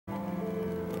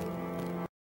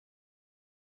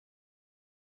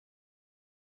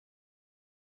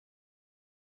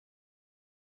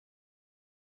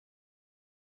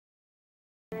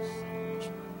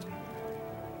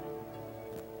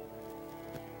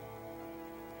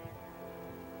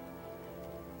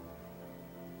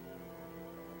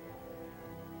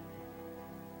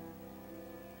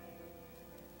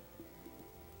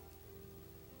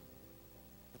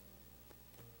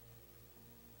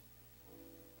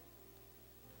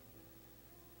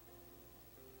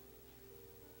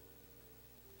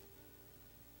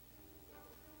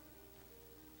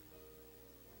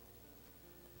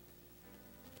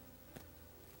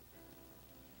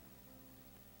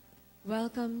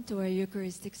Welcome to our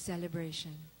Eucharistic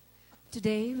celebration.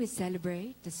 Today we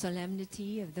celebrate the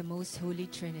solemnity of the Most Holy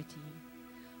Trinity.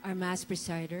 Our Mass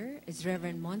Presider is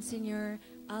Reverend Msgr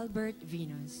Albert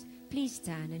Venus. Please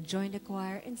stand and join the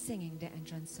choir in singing the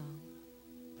entrance song.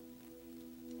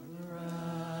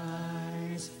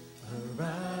 Arise,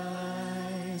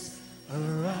 arise,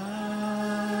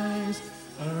 arise,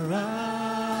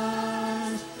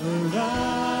 arise,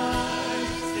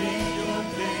 arise. Take your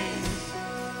place,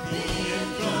 be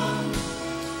enthroned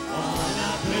on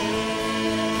our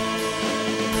place.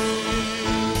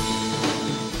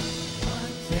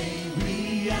 One thing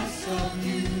we ask of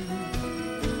you,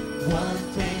 one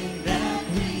thing that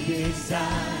we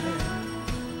desire,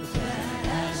 that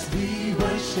as we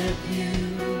worship you,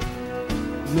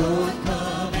 Lord,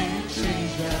 come and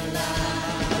change our lives.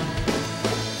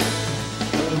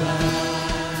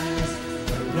 Arise,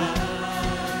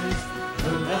 arise,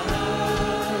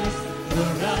 arise,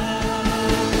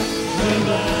 arise,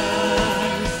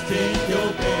 arise. Take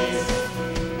your place,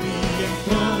 be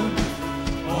enthroned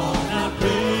on our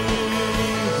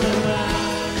praise.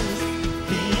 Arise,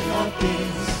 King of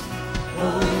Kings,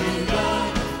 Holy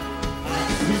God,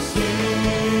 as we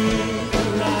sing.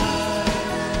 Arise,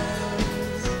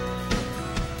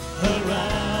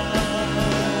 arise.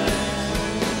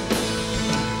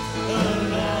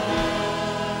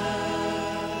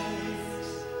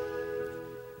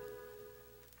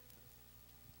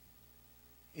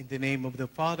 In the name of the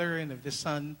Father, and of the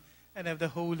Son, and of the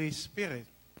Holy Spirit.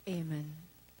 Amen.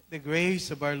 The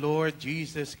grace of our Lord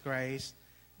Jesus Christ,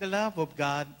 the love of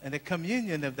God, and the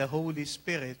communion of the Holy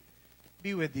Spirit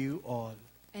be with you all.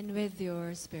 And with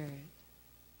your spirit.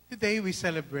 Today we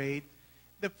celebrate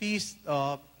the feast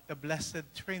of the Blessed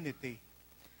Trinity.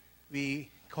 We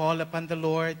call upon the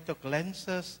Lord to cleanse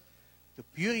us, to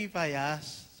purify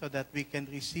us, so that we can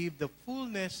receive the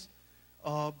fullness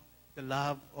of the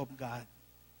love of God.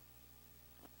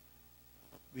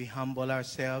 We humble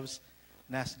ourselves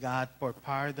and ask God for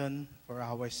pardon for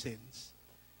our sins.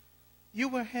 You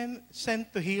were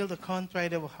sent to heal the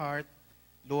contrite of heart.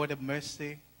 Lord of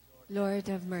mercy. Lord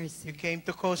of mercy. You came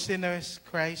to call sinners.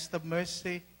 Christ of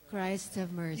mercy. Christ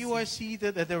of mercy. You are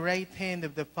seated at the right hand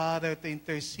of the Father to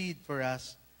intercede for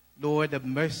us. Lord of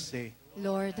mercy.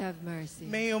 Lord of mercy.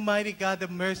 May Almighty God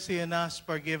of mercy on us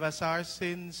forgive us our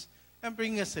sins and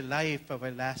bring us a life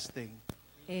everlasting.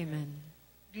 Amen.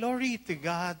 Glory to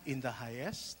God in the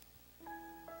highest.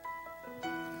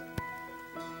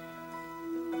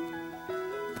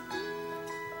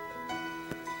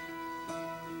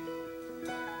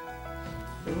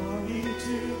 Glory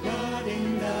to God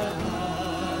in the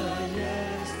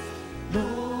highest.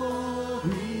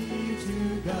 Glory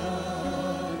to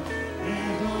God.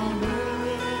 And on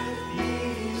earth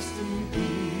peace to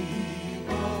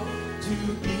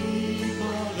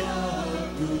people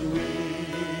of good will.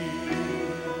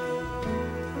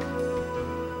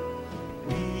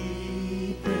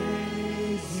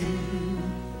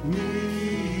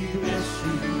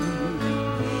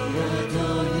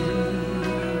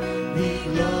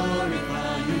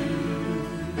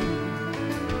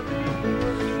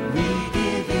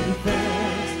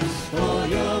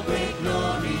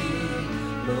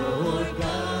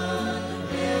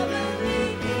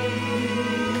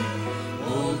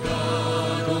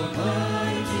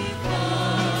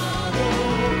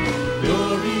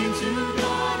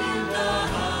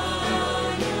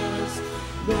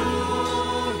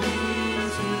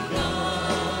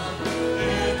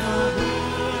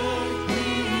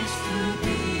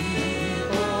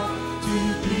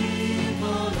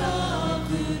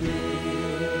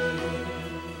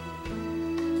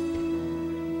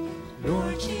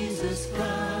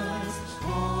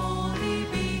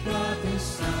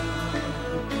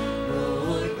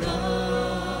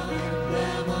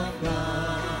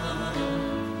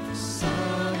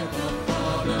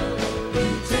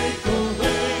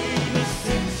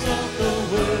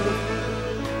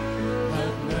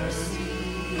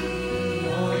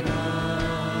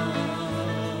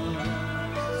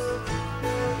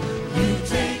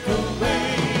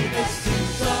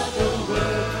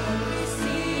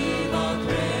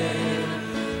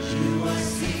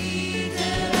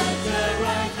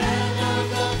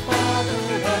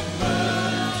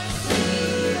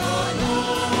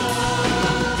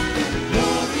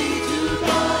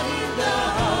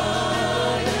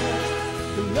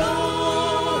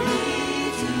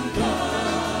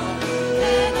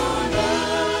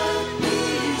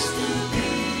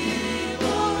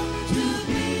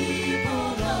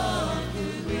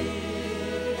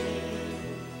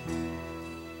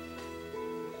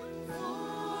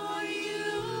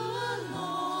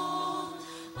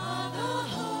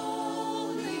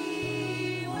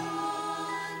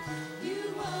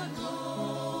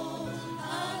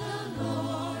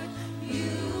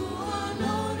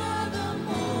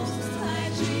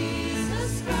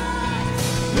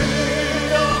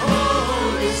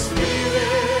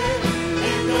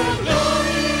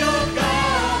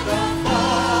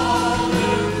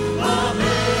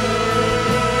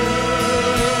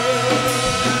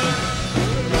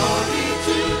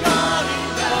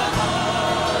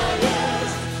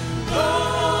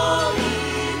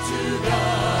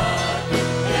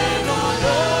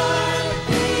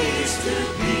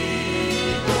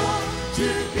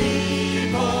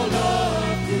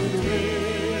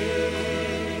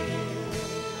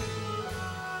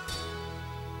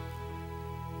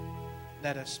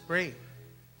 Let us pray.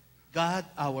 God,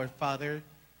 our Father,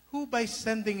 who by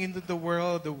sending into the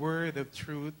world the word of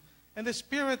truth and the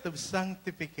spirit of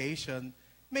sanctification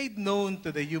made known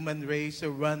to the human race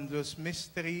a wondrous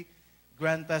mystery,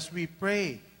 grant us, we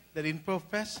pray, that in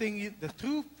professing the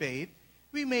true faith,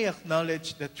 we may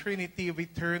acknowledge the Trinity of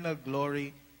eternal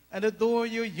glory and adore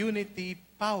your unity,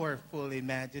 powerful in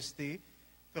majesty,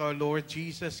 through our Lord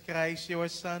Jesus Christ, your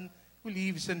Son, who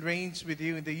lives and reigns with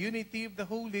you in the unity of the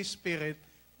Holy Spirit,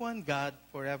 one God,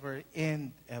 forever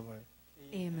and ever.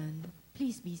 Amen.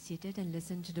 Please be seated and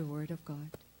listen to the word of God.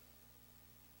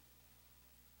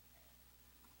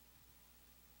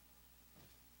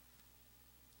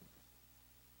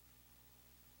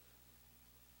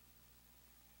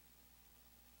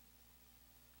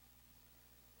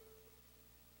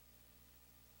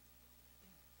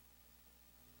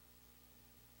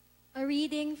 A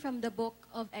reading from the book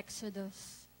of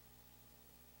Exodus.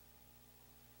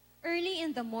 Early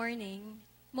in the morning,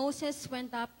 Moses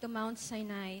went up to Mount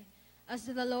Sinai as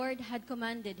the Lord had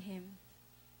commanded him,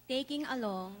 taking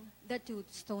along the 2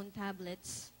 stone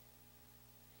tablets.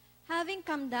 Having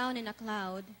come down in a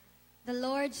cloud, the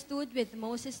Lord stood with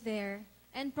Moses there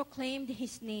and proclaimed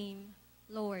his name,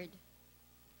 Lord.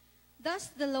 Thus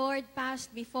the Lord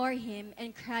passed before him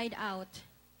and cried out,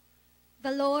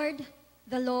 the Lord,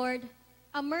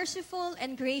 a merciful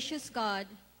and gracious God,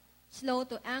 slow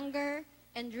to anger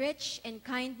and rich in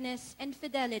kindness and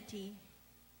fidelity.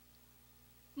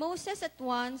 Moses at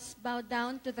once bowed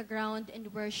down to the ground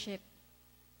and worshiped.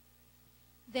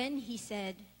 Then he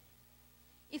said,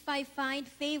 if I find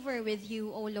favor with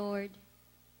you, O Lord,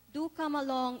 do come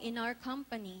along in our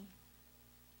company.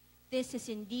 This is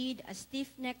indeed a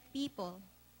stiff-necked people,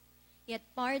 yet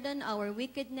pardon our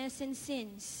wickedness and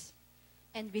sins,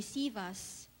 and receive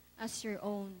us as your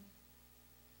own.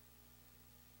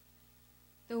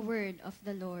 The word of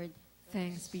the Lord.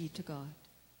 Thanks be to God.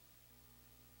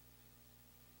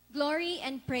 Glory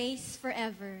and praise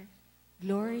forever.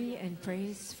 Glory and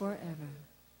praise forever.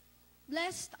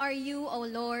 Blessed are you, O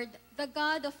Lord, the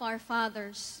God of our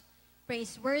fathers,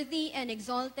 praiseworthy and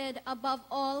exalted above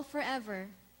all forever,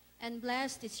 and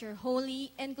blessed is your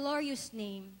holy and glorious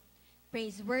name,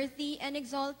 praiseworthy and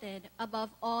exalted above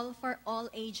all for all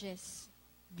ages.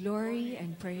 Glory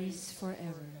and praise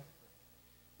forever.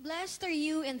 Blessed are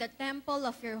you in the temple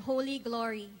of your holy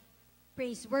glory,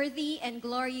 praiseworthy and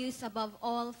glorious above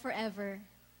all forever.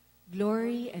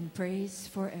 Glory and praise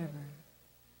forever.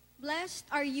 Blessed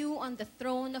are you on the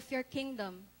throne of your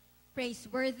kingdom,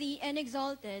 praiseworthy and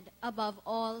exalted above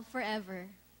all forever.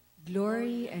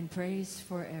 Glory and praise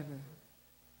forever.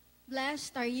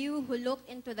 Blessed are you who look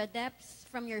into the depths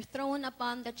from your throne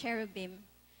upon the cherubim,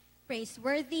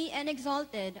 praiseworthy and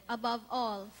exalted above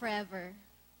all forever.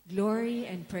 Glory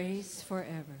and praise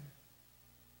forever.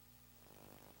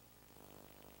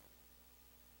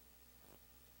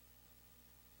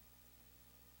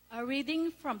 A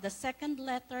reading from the second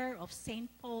letter of St.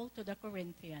 Paul to the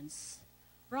Corinthians.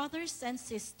 Brothers and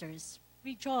sisters,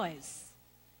 rejoice,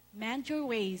 mend your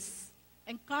ways,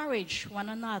 encourage one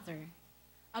another,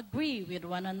 agree with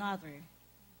one another,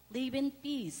 live in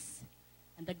peace,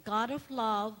 and the God of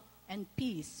love and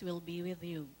peace will be with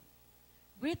you.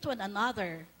 Greet one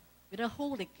another with a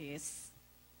holy kiss.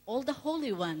 All the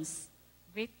holy ones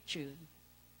greet you.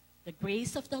 The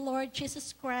grace of the Lord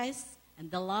Jesus Christ and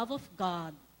the love of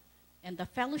God and the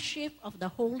fellowship of the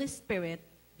Holy Spirit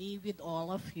be with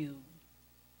all of you.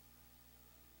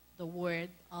 The word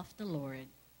of the Lord.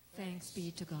 Thanks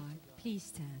be to God. Please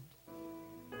stand.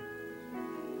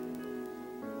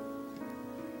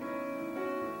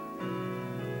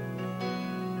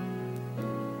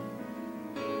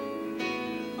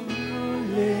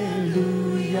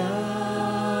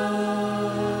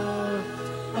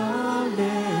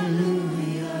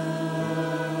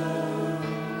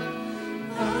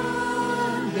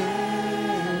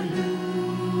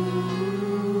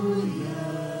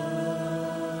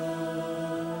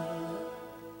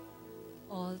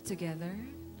 Together,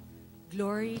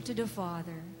 glory to the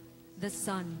Father, the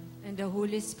Son, and the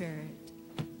Holy Spirit,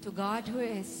 to God who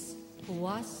is, who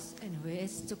was, and who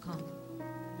is to come.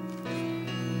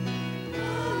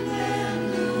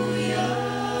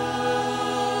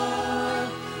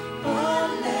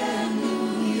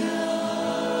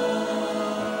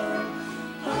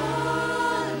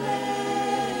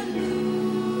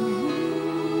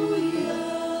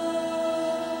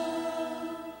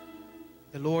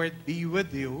 Lord be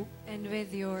with you. And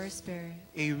with your spirit.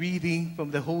 A reading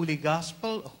from the Holy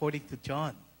Gospel according to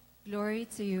John. Glory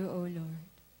to you, O Lord.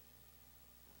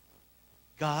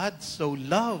 God so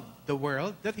loved the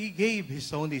world that he gave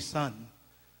his only Son,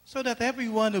 so that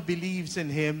everyone who believes in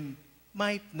him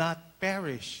might not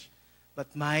perish,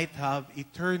 but might have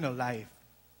eternal life.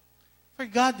 For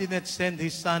God did not send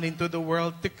his Son into the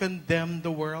world to condemn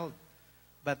the world,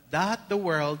 but that the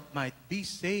world might be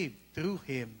saved through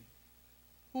him.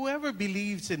 Whoever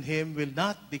believes in him will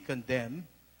not be condemned,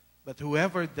 but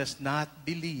whoever does not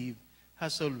believe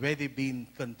has already been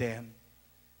condemned,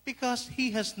 because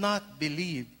he has not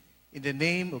believed in the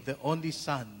name of the only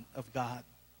Son of God.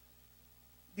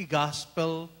 The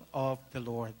Gospel of the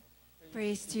Lord.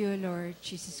 Praise to you, Lord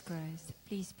Jesus Christ.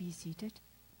 Please be seated.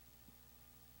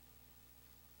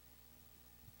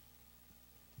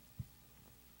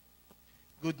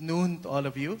 Good noon to all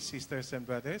of you, sisters and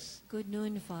brothers. Good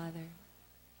noon, Father.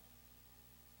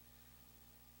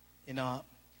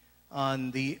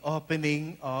 On the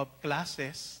opening of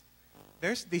classes,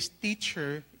 there's this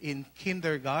teacher in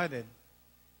kindergarten.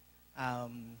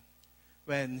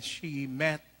 When she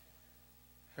met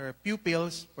her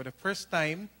pupils for the first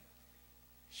time,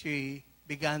 she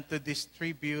began to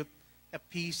distribute a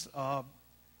piece of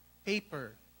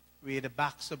paper with a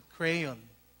box of crayon.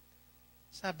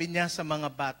 Sabi niya sa mga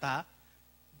bata,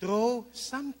 draw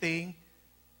something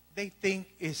they think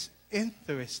is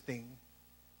interesting.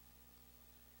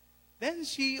 Then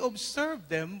she observed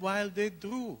them while they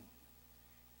drew,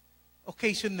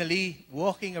 occasionally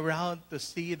walking around to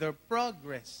see their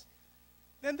progress.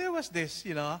 Then there was this,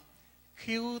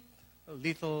 cute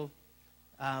little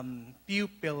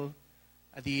pupil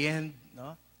at the end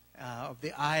of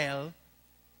the aisle,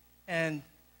 and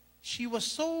she was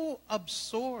so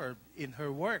absorbed in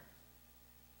her work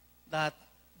that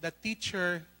the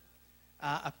teacher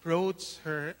approached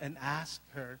her and asked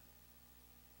her,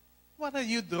 "What are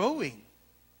you drawing?"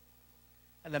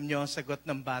 Alam niyo ang sagot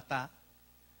ng bata,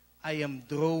 "I am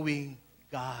drawing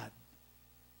God."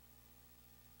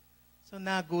 So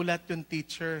nagulat yung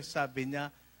teacher, sabi niya,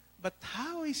 "But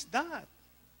how is that?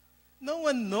 No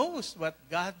one knows what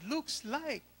God looks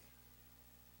like."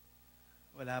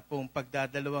 Wala pong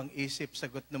pagdadalawang isip,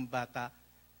 sagot ng bata,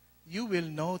 "You will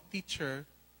know, teacher,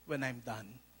 when I'm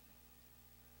done."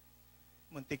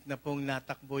 Muntik na pong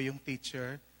natakbo yung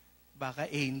teacher, baka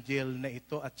angel na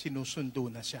ito at sinusundo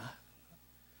na siya.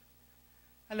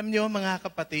 Alam niyo mga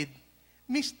kapatid,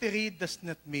 mystery does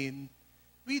not mean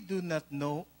we do not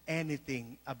know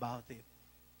anything about it.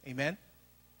 Amen?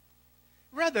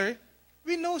 Rather,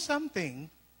 we know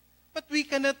something, but we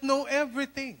cannot know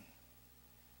everything.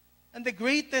 And the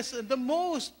greatest and the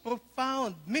most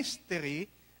profound mystery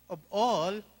of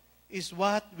all is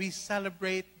what we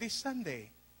celebrate this Sunday,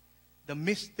 the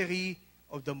mystery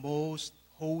of the most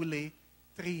Holy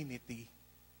Trinity.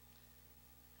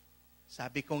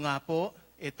 Sabi ko nga po,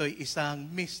 ito'y isang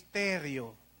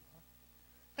misteryo.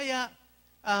 Kaya,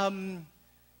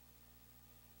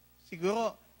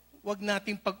 siguro, wag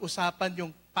nating pag-usapan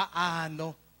yung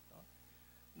paano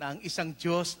na ang isang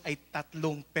Diyos ay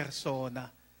tatlong persona.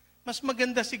 Mas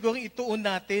maganda siguro ituon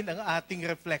natin ang ating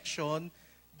reflection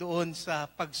doon sa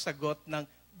pagsagot ng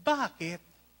bakit?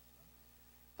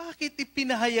 Bakit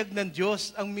ipinahayag ng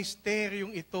Diyos ang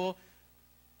misteryong ito?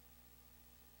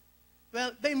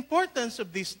 Well, the importance of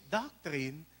this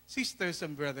doctrine, sisters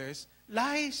and brothers,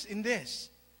 lies in this,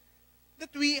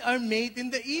 that we are made in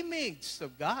the image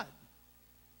of God.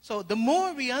 So the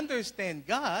more we understand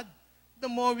God, the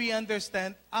more we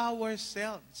understand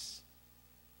ourselves.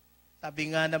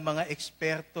 Sabi nga ng mga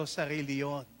eksperto sa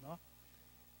reliyon,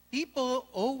 people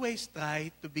always try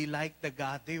to be like the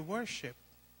God they worship.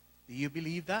 Do you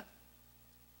believe that?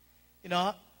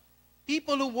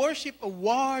 People who worship a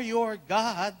warrior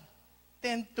God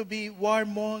tend to be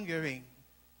warmongering.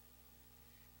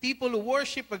 People who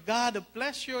worship a God of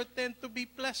pleasure tend to be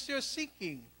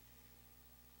pleasure-seeking.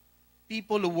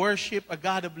 People who worship a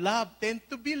God of love tend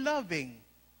to be loving.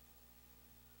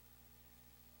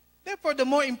 Therefore, the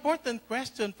more important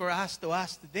question for us to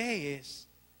ask today is,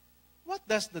 what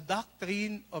does the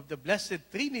doctrine of the Blessed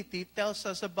Trinity tells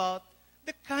us about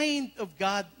the kind of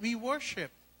God we worship?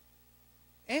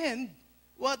 And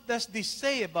what does this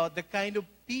say about the kind of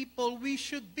people we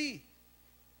should be?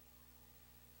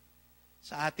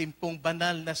 Sa ating pong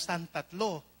banal na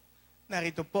Santatlo,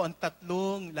 narito po ang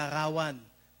tatlong larawan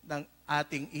ng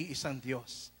ating iisang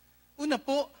Diyos. Una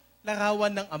po,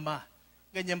 larawan ng Ama.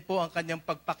 Ganyan po ang kanyang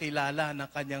pagpakilala ng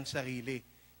kanyang sarili.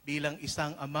 Bilang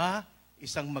isang ama,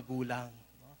 isang magulang.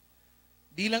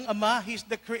 Bilang ama, He's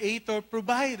the creator,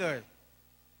 provider.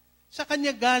 Sa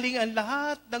kanya galing ang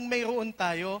lahat ng mayroon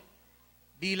tayo.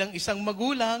 Bilang isang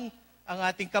magulang, ang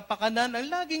ating kapakanan, ang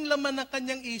laging laman ng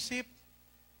kanyang isip.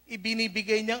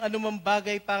 Ibinibigay niyang anumang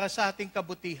bagay para sa ating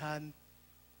kabutihan.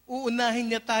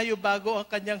 Uunahin niya tayo bago ang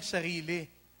kanyang sarili.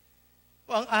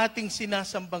 O ang ating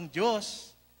sinasambang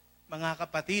Diyos, mga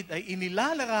kapatid, ay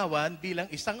inilalarawan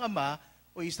bilang isang ama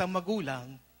o isang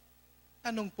magulang,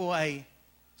 tanong po ay,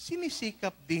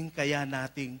 sinisikap din kaya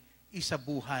nating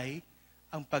isabuhay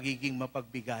ang pagiging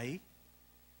mapagbigay?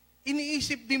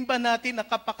 Iniisip din ba natin ang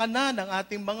kapakanan ng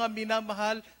ating mga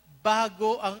minamahal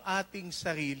bago ang ating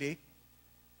sarili?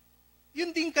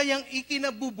 Yun din kayang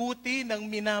ikinabubuti ng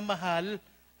minamahal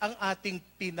ang ating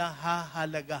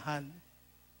pinahahalagahan?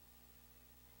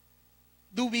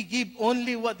 Do we give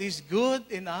only what is good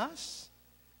in us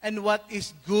and what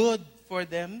is good for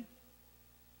them?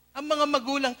 Ang mga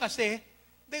magulang kasi,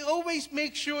 they always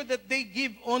make sure that they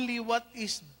give only what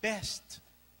is best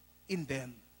in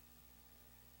them.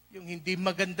 Yung hindi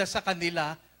maganda sa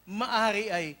kanila, maari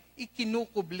ay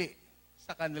ikinukubli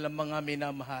sa kanilang mga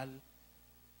minamahal.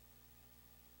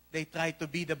 They try to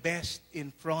be the best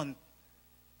in front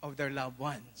of their loved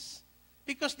ones.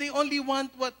 Because they only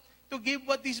want to give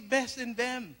what is best in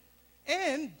them.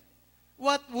 And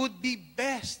what would be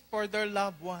best for their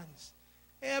loved ones.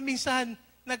 Kaya minsan,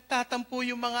 nagtatampo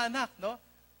yung mga anak, no?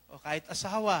 O kahit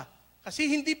asawa.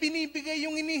 Kasi hindi binibigay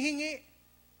yung inihingi.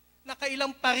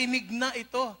 Nakailang parinig na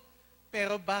ito.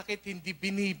 Pero bakit hindi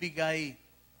binibigay?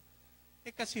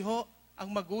 Kasi ang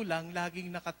magulang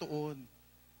laging nakatuon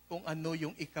kung ano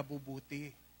yung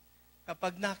ikabubuti.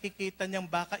 Kapag nakikita niyang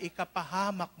baka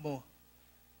ikapahamak mo,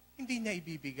 hindi niya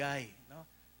ibibigay. No?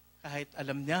 Kahit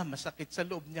alam niya, masakit sa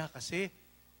loob niya kasi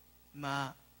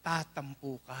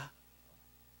matatampo ka.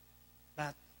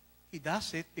 But He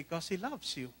does it because He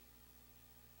loves you.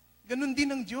 Ganun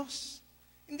din ang Diyos.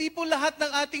 Hindi po lahat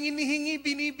ng ating inihingi,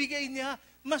 binibigay niya.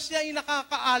 Mas siya ay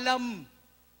nakakaalam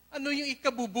ano yung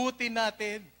ikabubuti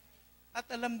natin. At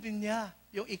alam din niya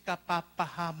yung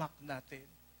ikapapahamak natin.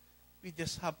 We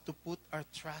just have to put our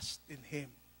trust in Him.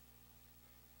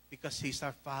 Because He's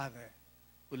our Father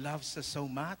who loves us so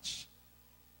much.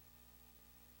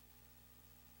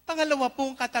 Pangalawa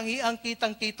pong katangiang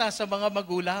kitang-kita sa mga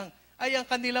magulang ay ang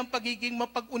kanilang pagiging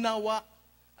mapag-unawa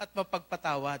at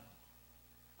mapagpatawad.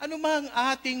 Ano mang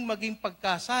ating maging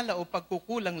pagkasala o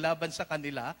pagkukulang laban sa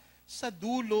kanila, sa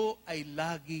dulo ay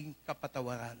laging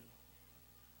kapatawaran.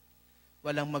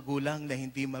 Walang magulang na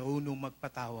hindi marunong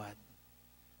magpatawad,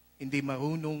 hindi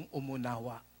marunong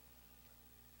umunawa.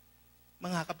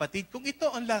 Mga kapatid, kung ito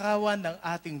ang larawan ng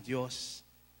ating Diyos,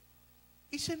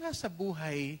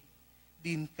 isinasabuhay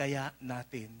din kaya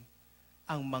natin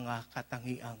ang mga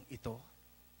katangiang ito.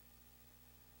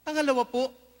 Pangalawa po,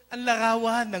 ang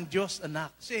larawan ng Diyos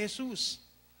anak, si Jesus.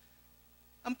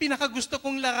 Ang pinakagusto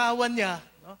kong larawan niya,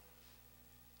 no,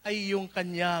 ay yung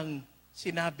kanyang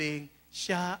sinabing,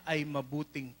 siya ay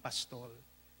mabuting pastol.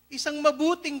 Isang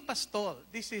mabuting pastol.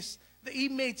 This is the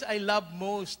image I love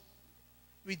most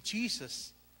with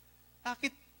Jesus.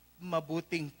 Bakit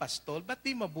mabuting pastol? Ba't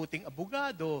di mabuting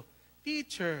abogado,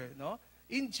 teacher, no?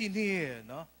 Engineer,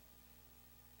 no?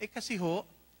 Kasi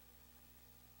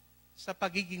sa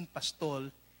pagiging pastol,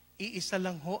 iisa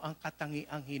lang ang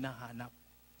katangiang hinahanap.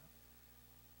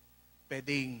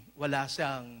 Pwedeng wala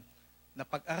siyang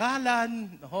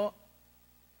napag-aralan, no?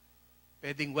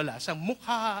 Pwedeng wala siyang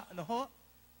mukha, no?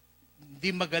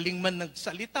 Hindi magaling man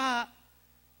nagsalita,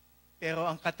 pero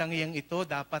ang katangiang ito,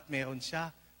 dapat meron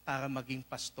siya para maging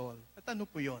pastol. At ano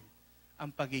po yun? Ang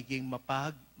pagiging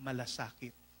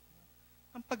mapagmalasakit.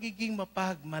 Ang pagiging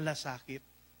mapagmalasakit.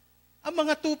 Ang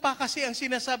mga tupa kasi ang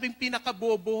sinasabing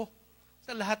pinakabobo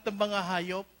sa lahat ng mga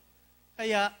hayop.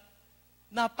 Kaya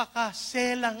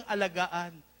napakaselang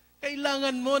alagaan.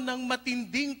 Kailangan mo ng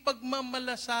matinding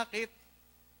pagmamalasakit.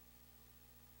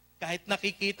 Kahit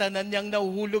nakikita na niyang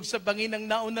nahuhulog sa bangin ng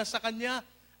nauna sa kanya,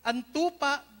 ang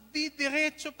tupa,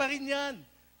 diretso pa rin yan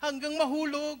hanggang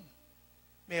mahulog.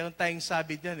 Meron tayong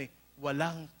sabi dyan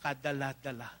walang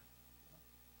kadala-dala.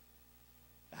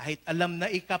 Kahit alam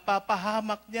na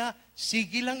ikapapahamak niya,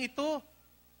 sige lang ito.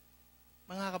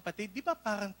 Mga kapatid, di ba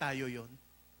parang tayo yon?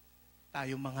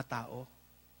 Tayo mga tao.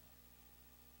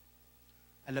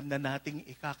 Alam na nating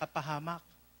ikakapahamak,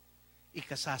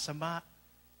 ikasasama,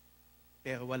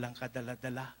 pero walang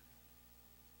kadala-dala.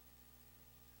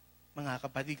 Mga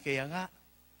kapatid, kaya nga,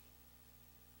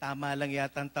 tama lang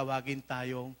yata tawagin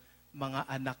tayong mga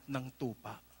anak ng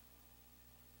tupa.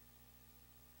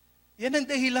 Yan ang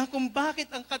dahilan kung bakit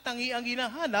ang katangiang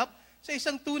hinahanap sa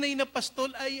isang tunay na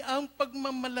pastol ay ang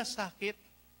pagmamalasakit.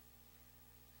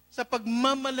 Sa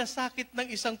pagmamalasakit ng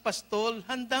isang pastol,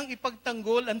 handang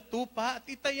ipagtanggol ang tupa at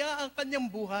itaya ang kanyang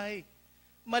buhay.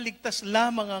 Maligtas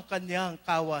lamang ang kanyang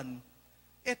kawan.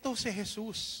 Ito si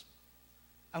Jesus,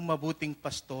 ang mabuting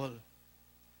pastol.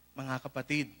 Mga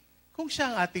kapatid, kung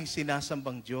siya ang ating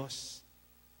sinasambang Diyos,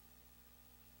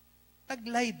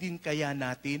 taglay din kaya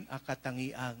natin ang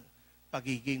katangiang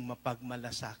pagiging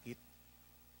mapagmalasakit.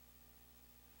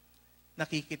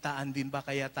 Nakikitaan din ba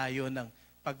kaya tayo ng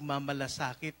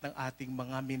pagmamalasakit ng ating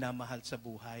mga minamahal sa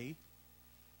buhay?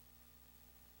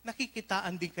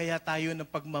 Nakikitaan din kaya tayo ng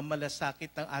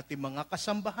pagmamalasakit ng ating mga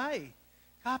kasambahay,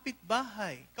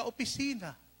 kapitbahay,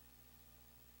 kaopisina,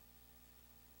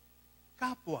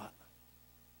 kapwa?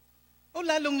 O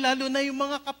lalong-lalo na yung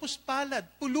mga kapuspalad,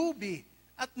 pulubi,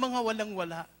 at mga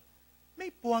walang-wala.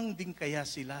 May puwang din kaya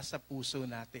sila sa puso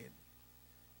natin?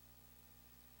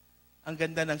 Ang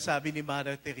ganda ng sabi ni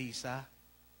Mother Teresa,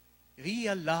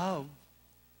 real love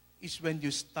is when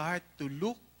you start to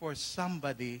look for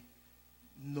somebody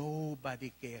nobody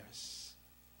cares.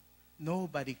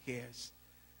 Nobody cares.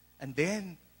 And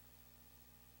then,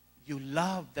 you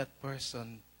love that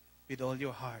person with all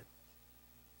your heart.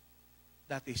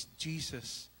 That is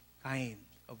Jesus' kind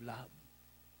of love.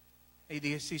 Hey,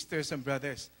 dear sisters and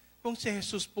brothers, kung si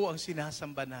Jesus po ang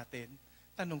sinasamba natin,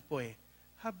 tanong po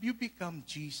have you become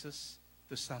Jesus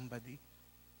to somebody?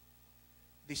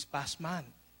 This past month,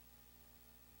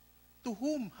 to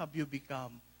whom have you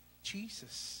become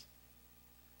Jesus?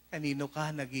 Kanino ka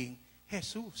naging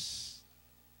Jesus?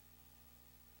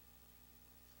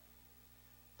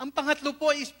 Ang pangatlo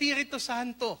po ay Espiritu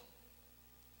Santo.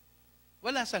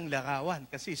 Wala sang larawan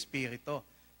kasi Espiritu.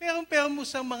 Pero mo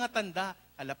sa mga tanda,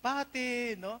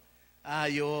 kalapate, no?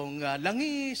 Yung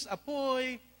langis,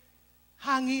 apoy,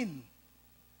 hangin.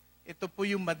 Ito po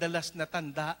yung madalas na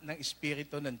tanda ng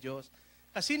Espiritu ng Diyos.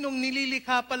 Kasi nung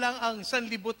nililikha pa lang ang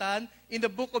sanlibutan, in the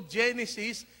book of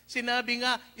Genesis, sinabi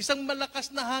nga, isang malakas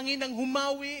na hangin ang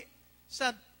humawi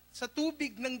sa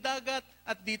tubig ng dagat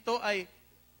at dito ay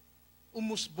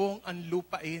umusbong ang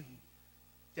lupain.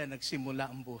 Diyan nagsimula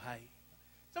ang buhay.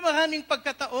 Sa maraming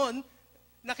pagkataon,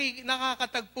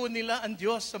 nakakatagpo nila ang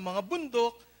Diyos sa mga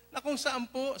bundok na kung saan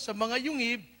po sa mga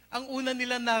yungib, ang una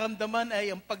nila naramdaman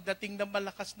ay ang pagdating ng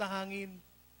malakas na hangin.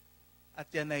 At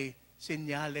yan ay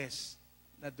senyales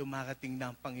na dumarating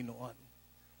na ang Panginoon.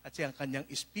 At siyang kanyang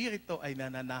espiritu ay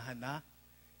nananahan na.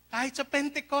 Kahit sa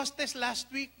Pentecostes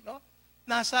last week, no?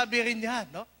 Nasabi rin niya,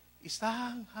 no?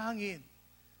 Isang hangin.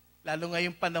 Lalo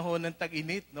ngayong panahon ng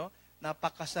tag-init, no?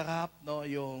 Napakasarap, no?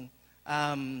 Yung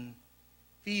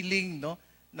feeling, no?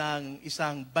 Ng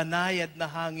isang banayad na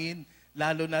hangin,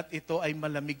 lalo na't ito ay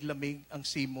malamig-lamig ang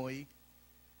simoy.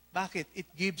 Bakit? It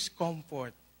gives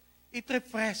comfort. It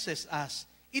refreshes us.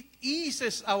 It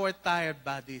eases our tired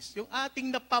bodies. Yung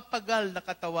ating napapagal na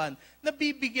katawan,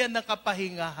 nabibigyan ng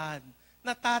kapahingahan,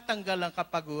 natatanggal ang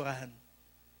kapaguran.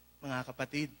 Mga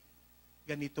kapatid,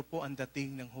 ganito po ang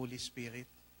dating ng Holy Spirit.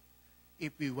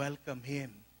 If we welcome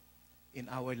Him in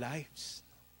our lives.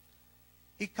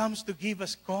 He comes to give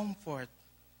us comfort,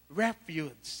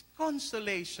 refuge,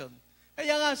 consolation.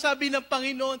 Kaya nga sabi ng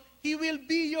Panginoon, He will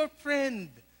be your friend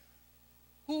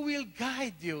who will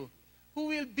guide you, who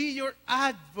will be your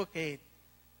advocate.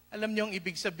 Alam niyo ang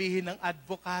ibig sabihin ng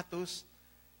advocatus?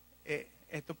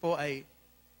 Ito po ay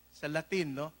sa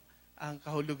Latin, no? Ang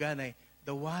kahulugan ay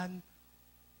the one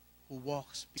who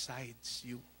walks besides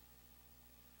you.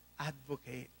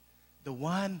 Advocate, the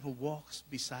one who walks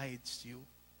besides you.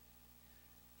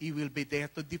 He will be there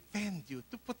to defend you,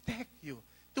 to protect you,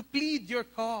 to plead your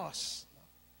cause.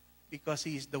 Because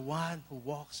He is the one who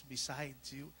walks beside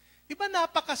you. Di ba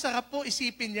napakasarap po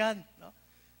isipin yan? No?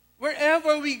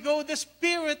 Wherever we go, the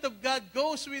Spirit of God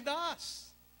goes with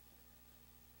us.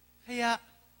 Kaya,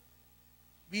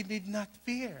 we need not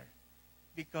fear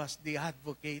because the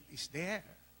advocate is there.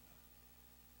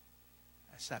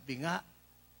 Sabi nga,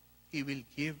 He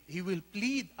will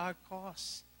plead our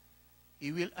cause. He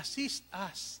will assist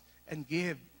us and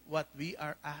give what we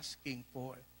are asking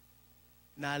for.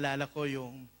 Naalala ko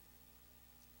yung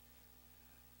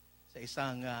sa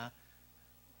isang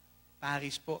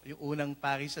parish po, yung unang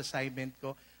parish assignment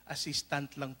ko, assistant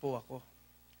lang po ako.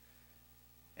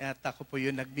 At ako po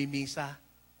yung nagmimisa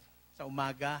sa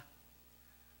umaga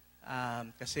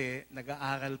kasi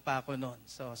nag-aaral pa ako noon.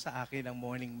 So sa akin ang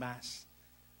morning mass.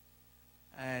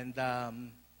 And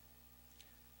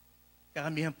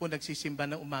karamihan po nagsisimba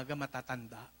ng umaga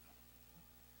matatanda.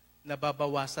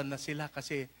 Nababawasan na sila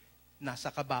kasi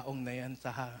nasa kabaong na yan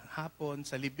sa hapon,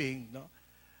 sa libing, no?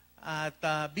 At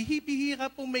bihira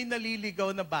po may naliligaw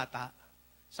na bata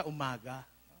sa umaga.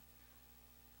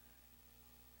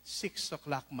 6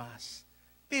 o'clock mass.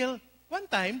 Till one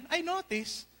time, I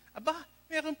noticed,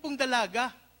 meron pong dalaga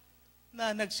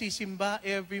na nagsisimba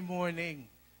every morning.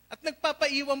 At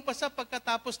nagpapaiwan pa sa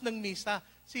pagkatapos ng misa.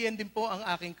 Siyan din po ang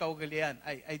aking kaugalian.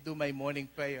 I do my morning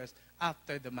prayers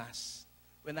after the mass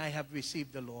when I have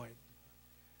received the Lord.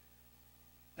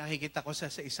 Nakikita ko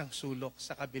sa isang sulok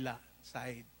sa kabila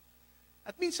side.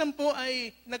 At minsan po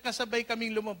ay nagkasabay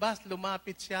kaming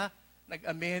lumapit siya,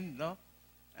 nag-amen, no?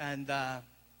 And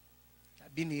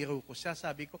biniro ko siya,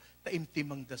 sabi ko,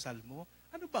 taimtim ang dasal mo.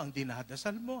 Ano ba ang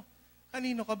dinadasal mo?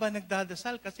 Kanino ka ba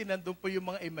nagdadasal? Kasi nandun po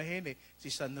yung mga imahen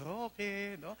Si San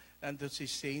Roque, no? Nandun si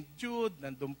St. Jude,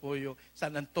 nandun po yung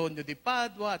San Antonio de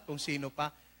Padua, at kung sino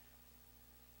pa.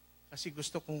 Kasi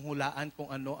gusto kong hulaan kung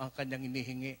ano ang kanyang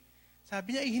inihingi.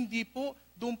 Sabi niya, hindi po,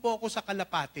 doon po ako sa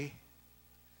Kalapate.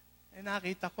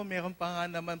 Nakita ko, meron pa nga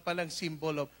naman palang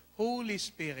symbol of Holy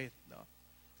Spirit. No?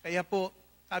 Kaya po,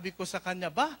 sabi ko sa kanya,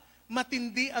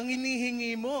 matindi ang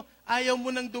inihingi mo. Ayaw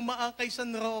mo nang dumaan kay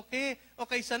San Roque o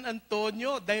kay San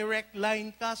Antonio. Direct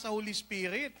line ka sa Holy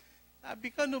Spirit.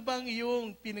 Sabi ko, ano bang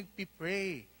iyong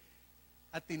pinagpipray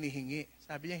at tinihingi?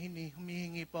 Sabi niya,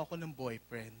 humihingi po ako ng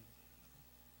boyfriend.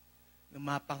 Ng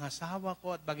mapangasawa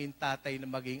ko at maging tatay na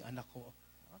maging anak ko.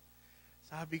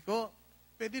 Sabi ko,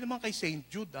 pwede naman kay St.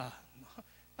 Jude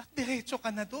Ba't diretso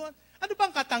ka na doon? Ano bang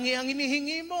katangiang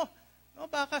inihingi mo? No,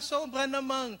 baka sobra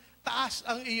namang taas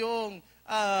ang iyong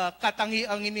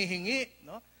katangiang inihingi.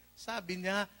 No? Sabi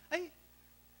niya,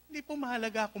 hindi po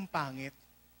mahalaga kung pangit.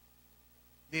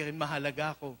 Hindi rin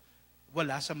mahalaga kung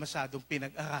wala sa masyadong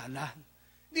pinag-aralan.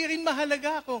 Hindi rin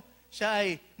mahalaga kung siya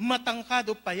ay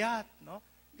matangkad o payat. No?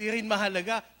 Hindi rin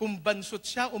mahalaga kung bansot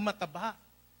siya o mataba.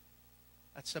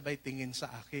 At sabay tingin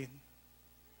sa akin.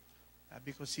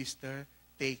 Sabi ko, sister,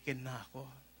 taken na ako.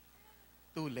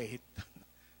 Too late.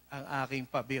 Ang aking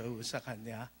pabiro sa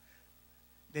kanya.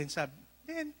 Then,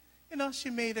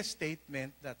 she made a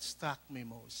statement that struck me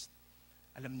most.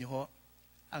 Alam niyo ho,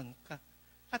 ang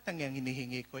katangiang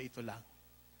hinihingi ko ito lang,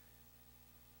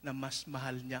 na mas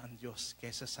mahal niya ang Diyos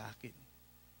kesa sa akin.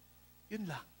 Yun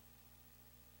lang.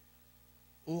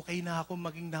 Okay na ako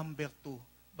maging number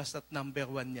 2, basta't number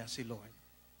 1 niya si Lord.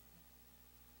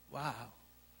 Wow.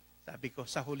 Sabi ko,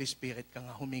 sa Holy Spirit ka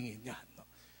nga humingi niyan. No?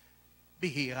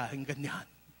 Bihira ang ganyan.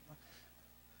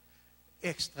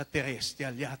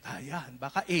 Extraterrestrial yata yan.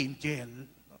 Baka angel.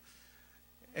 No?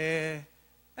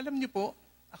 Alam niyo po,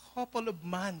 a couple of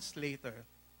months later,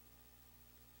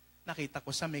 nakita ko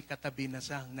sa may katabi na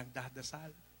siyang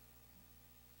nagdadasal.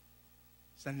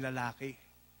 Isang lalaki.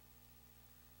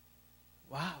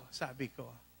 Wow, sabi ko,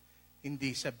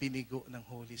 hindi sa binigo ng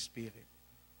Holy Spirit.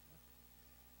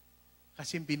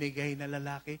 Kasi binigay na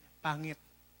lalaki, pangit.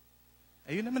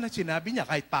 Ayun naman ang sinabi niya,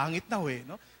 kahit pangit na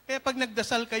no? Kaya pag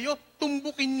nagdasal kayo,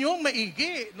 tumbukin niyo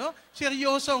maigi, no?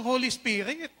 Seryoso ang Holy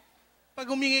Spirit. Pag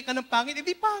humingi ka ng pangit,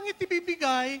 hindi pangit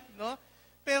ibibigay, no?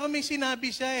 Pero may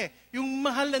sinabi siya yung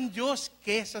mahal ng Diyos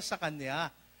kesa sa Kanya.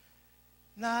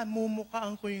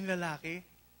 Namumukaan ko yung lalaki.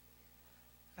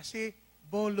 Kasi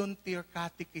volunteer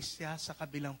catechist siya sa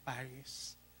kabilang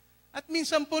parish. At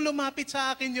minsan po lumapit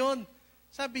sa akin yon.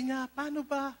 Sabi niya, paano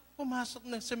ba pumasok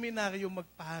ng seminaryo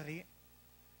magpari?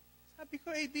 Sabi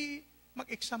ko, di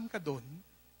mag-exam ka doon.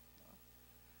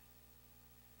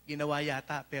 Ginawa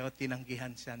yata, pero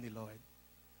tinanggihan siya ni Lord.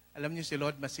 Alam niyo si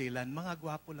Lord masilan, mga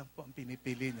gwapo lang po ang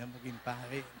pinipili niya maging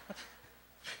pari.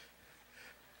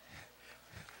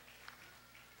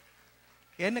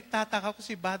 Kaya nagtataka ko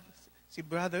si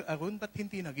Brother Arun, ba't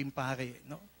hindi naging pari?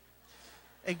 No?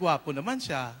 Gwapo naman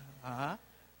siya.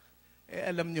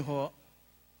 Alam niyo ho,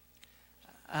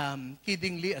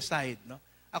 kiddingly aside, no?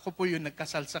 Ako po yung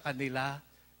nagkasal sa kanila,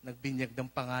 nagbinyag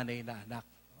ng panganay na anak.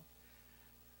 No?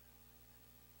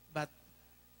 But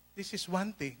this is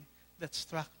one thing that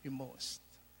struck me most.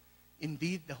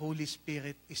 Indeed, the Holy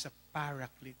Spirit is a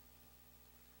paraclete.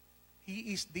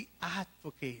 He is the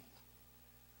advocate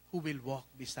who will walk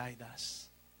beside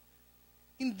us.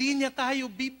 Hindi niya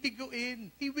tayo bibiguin.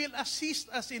 He will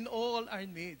assist us in all our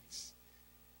needs.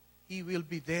 He will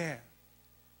be there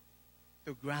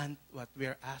to grant what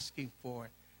we're asking for,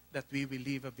 that we will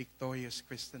live a victorious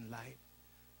Christian life.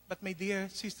 But my dear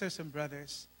sisters and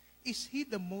brothers, is He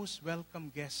the most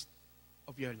welcome guest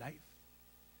of your life?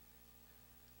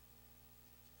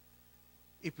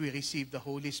 If we receive the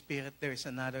Holy Spirit, there is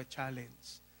another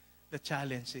challenge. The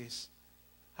challenge is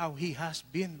how He has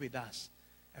been with us.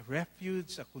 A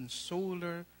refuge, a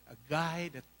consoler, a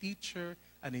guide, a teacher,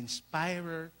 an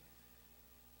inspirer.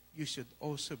 You should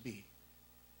also be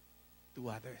to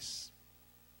others.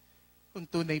 Kung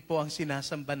tunay po ang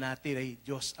sinasamba natin ay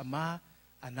Diyos Ama,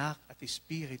 Anak at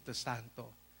Espiritu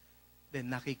Santo, then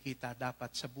nakikita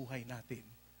dapat sa buhay natin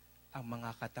ang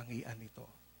mga katangian nito.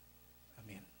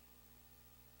 Amen.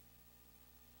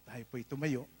 Tayo po'y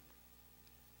tumayo.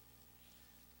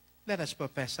 Let us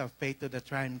profess our faith to the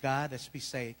triune God as we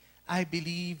say, I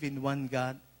believe in one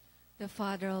God, the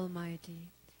Father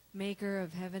Almighty, maker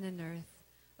of heaven and earth,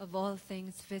 of all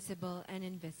things visible and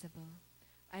invisible.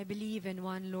 I believe in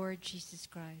one Lord Jesus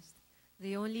Christ,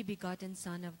 the only begotten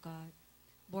Son of God,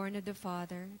 born of the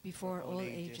Father before all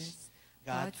ages,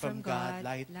 God from God,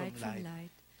 light from light,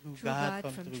 true God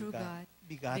from true God,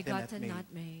 begotten not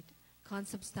made,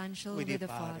 consubstantial with the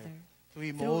Father. Through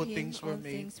him Through all him things were all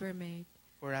made. things were made.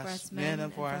 For us men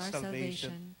and for our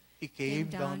salvation, he came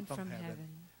down from heaven.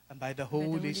 And by the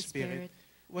Holy Spirit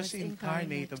was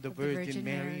incarnate of the Virgin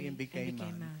Mary and became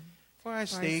man. For our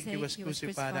sake he was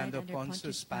crucified under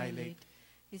Pontius Pilate.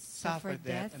 He suffered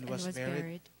death and was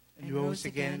buried, and rose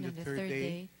again the third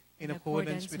day in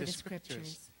accordance with the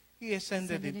Scriptures. He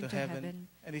ascended into heaven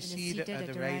and is seated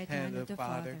at the right hand of the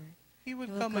Father. He will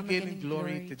come again in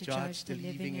glory to judge the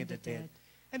living and the dead,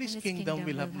 and his kingdom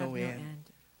will have no end.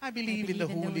 I believe in the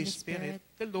Holy Spirit,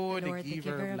 the Lord, the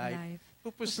giver of life, who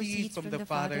proceeds from the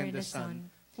Father and the Son,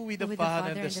 who with the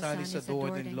Father and the Son is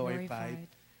adored and glorified,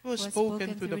 who has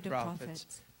spoken to the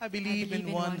prophets. I believe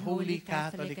in one holy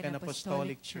Catholic and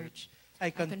Apostolic Church. I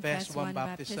confess one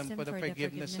baptism for the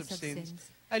forgiveness of sins.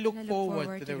 I look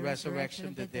forward to the resurrection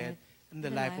of the dead and the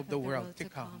life of the world to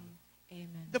come.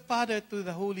 Amen. The Father, through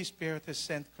the Holy Spirit, has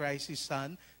sent Christ, his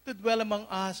Son, to dwell among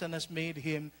us and has made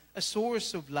him a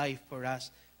source of life for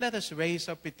us. Let us raise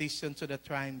our petition to the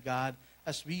triune God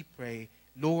as we pray.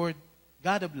 Lord,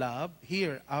 God of love,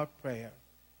 hear our prayer.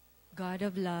 God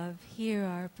of love, hear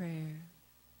our prayer.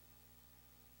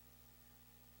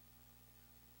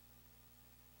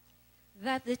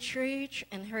 That the Church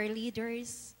and her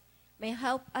leaders may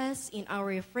help us in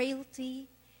our frailty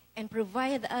and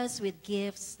provide us with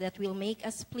gifts that will make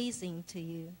us pleasing to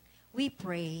you. We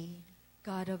pray.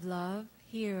 God of love,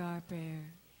 hear our prayer.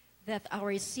 That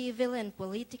our civil and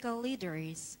political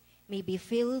leaders may be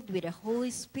filled with the Holy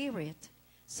Spirit,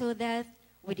 so that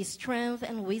with his strength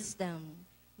and wisdom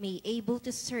may able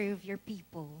to serve your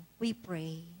people. We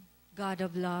pray. God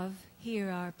of love,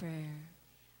 hear our prayer.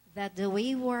 That the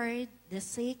wayward, the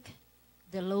sick,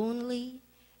 the lonely,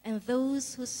 and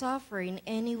those who suffer in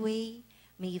any way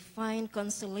may find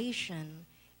consolation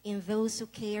in those who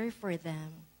care for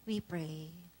them. We pray.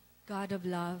 God of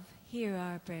love, hear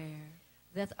our prayer.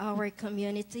 That our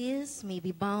communities may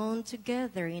be bound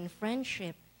together in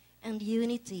friendship and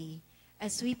unity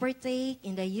as we partake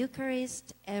in the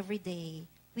Eucharist every day.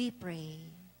 We pray.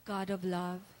 God of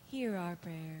love, hear our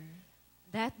prayer.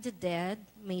 That the dead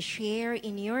may share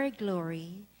in your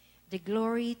glory, the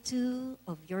glory too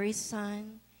of your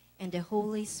Son and the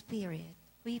Holy Spirit.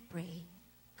 We pray.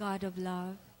 God of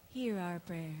love, hear our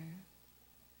prayer.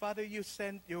 Father, you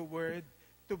sent your word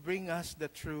to bring us the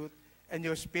truth and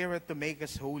your Spirit to make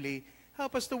us holy.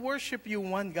 Help us to worship you,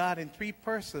 one God in three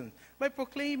persons. By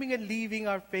proclaiming and living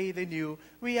our faith in you,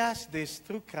 we ask this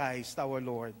through Christ our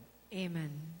Lord.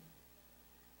 Amen.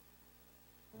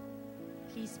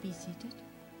 Please be seated.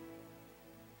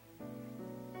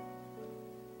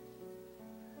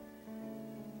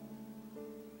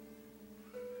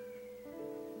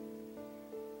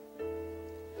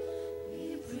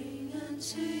 We bring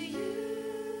unto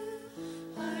you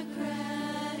our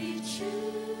gratitude.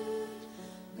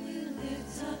 We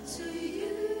lift up to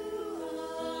you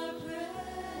our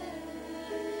praise.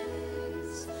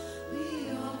 We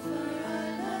offer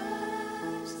our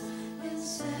lives in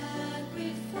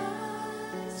sacrifice.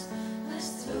 As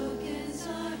tokens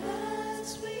our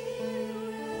hands we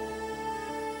raise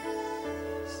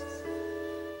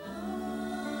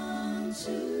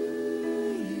unto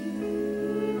you.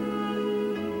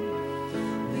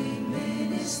 We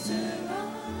minister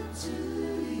unto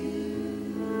you.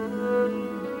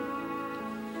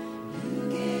 You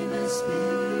gave us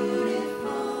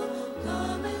beautiful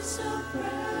garments of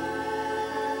praise,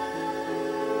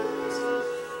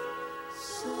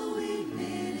 so we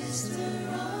minister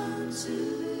unto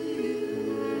you.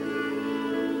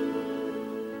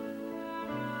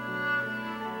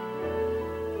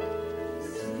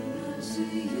 Sing unto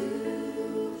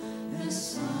you the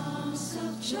songs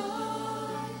of joy.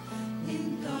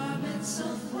 In garments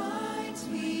of white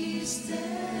we stand.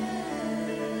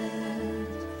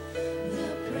 The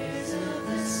prayers of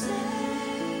the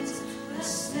saints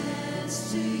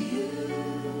ascends to you.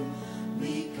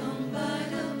 We come by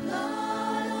the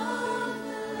blood of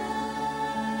the Lamb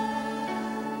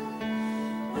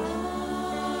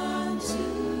unto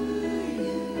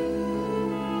you.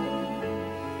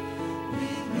 We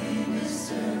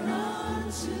minister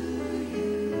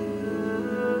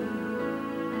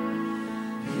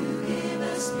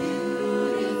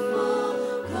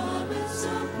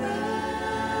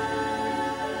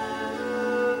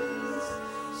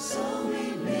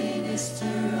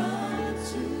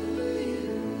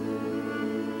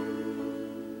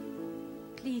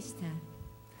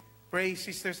Pray,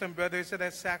 sisters and brothers, that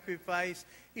as sacrifice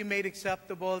be made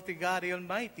acceptable to God the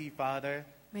Almighty Father.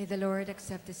 May the Lord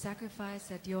accept the sacrifice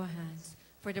at your hands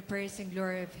for the praise and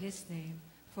glory of his name,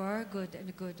 for our good and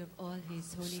the good of all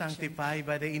his holy Sanctified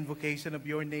by the invocation of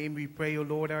your name, we pray, O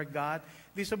Lord our God,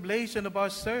 this oblation of our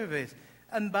service,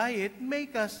 and by it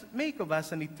make of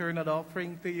us an eternal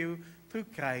offering to you through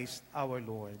Christ our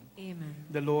Lord. Amen.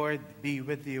 The Lord be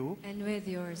with you. And with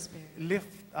your spirit.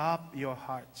 Lift up your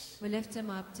hearts. We lift them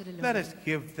up to the Lord. Let us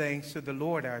give thanks to the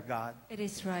Lord our God. It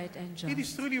is right and just. It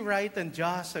is truly right and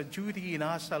just, our duty in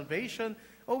our salvation,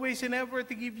 always and ever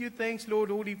to give you thanks, Lord,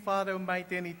 Holy Father,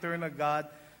 Almighty and eternal God.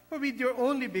 For with your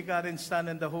only begotten Son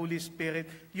and the Holy Spirit,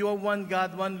 you are one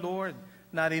God, one Lord,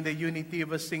 not in the unity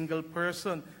of a single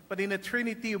person, but in a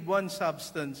trinity of one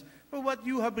substance. For what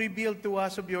you have revealed to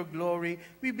us of your glory,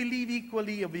 we believe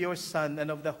equally of your Son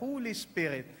and of the Holy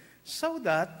Spirit, so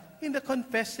that in the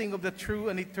confessing of the true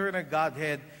and eternal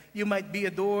Godhead, you might be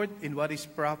adored in what is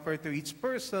proper to each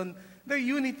person, their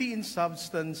unity in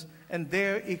substance and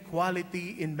their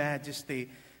equality in majesty.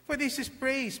 For this is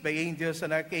praised by angels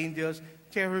and archangels,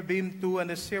 cherubim too, and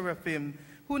the seraphim,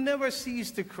 who never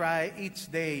cease to cry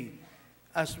each day,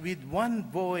 as with one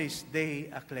voice they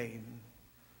acclaim.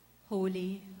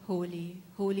 Holy, holy,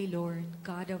 holy Lord,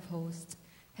 God of hosts,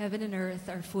 heaven and earth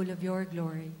are full of your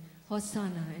glory.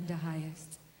 Hosanna in the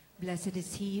highest. Blessed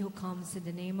is he who comes in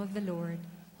the name of the Lord.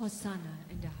 Hosanna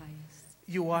in the highest.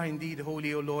 You are indeed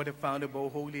holy, O Lord, the founder of all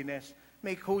holiness.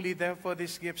 Make holy, therefore,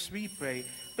 these gifts, we pray,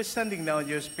 by sending down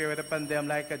your Spirit upon them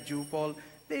like a dewfall,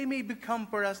 they may become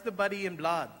for us the body and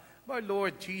blood of our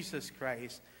Lord Jesus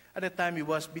Christ. At the time he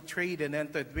was betrayed and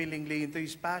entered willingly into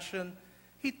his passion,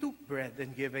 he took bread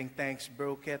and giving thanks,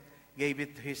 broke it, gave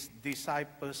it to his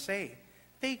disciples, saying,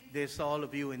 "Take this, all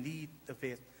of you, and eat of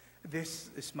it. This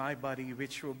is my body,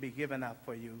 which will be given up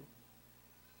for you."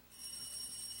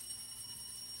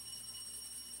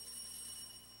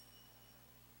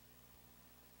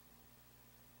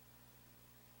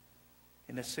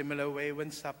 In a similar way, when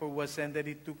supper was ended,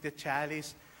 he took the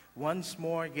chalice, once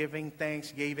more giving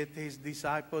thanks, gave it to his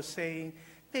disciples, saying,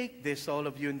 "Take this, all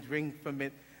of you, and drink from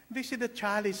it. This is the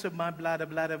chalice of my blood, the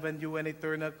blood of a new and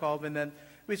eternal covenant,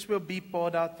 which will be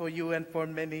poured out for you and for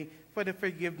many for the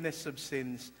forgiveness of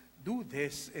sins. Do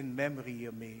this in memory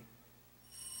of me."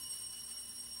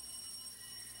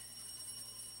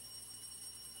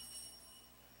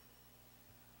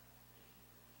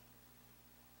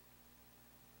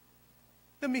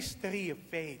 The mystery of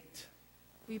faith.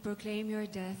 We proclaim your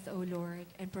death, O Lord,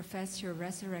 and profess your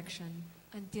resurrection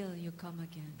until you come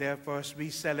again. Therefore, as we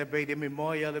celebrate the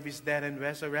memorial of his death and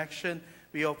resurrection,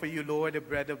 we offer you, Lord, the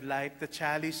bread of life, the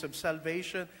chalice of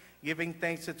salvation, giving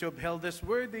thanks that you have held us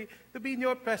worthy to be in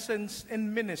your presence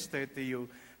and minister to you.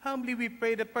 Humbly we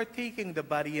pray that partaking the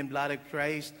body and blood of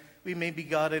Christ, we may be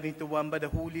gathered into one by the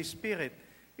Holy Spirit.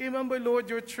 Remember, Lord,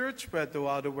 your church spread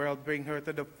throughout the world. Bring her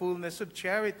to the fullness of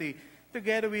charity,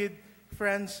 together with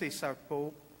Francis, our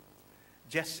Pope,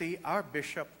 Jesse, our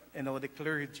Bishop, and all the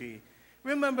clergy.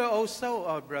 Remember also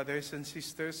our brothers and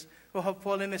sisters who have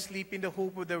fallen asleep in the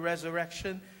hope of the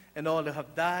resurrection, and all who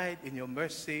have died in your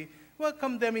mercy.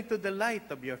 Welcome them into the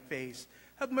light of your face.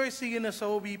 Have mercy on us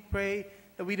all, we pray,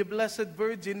 that with the Blessed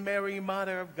Virgin Mary,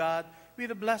 Mother of God, with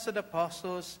the blessed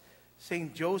apostles,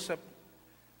 Saint Joseph,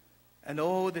 and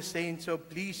all the saints who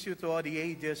please you to all the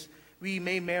ages, we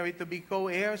may merit to be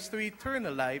co-heirs to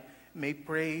eternal life, may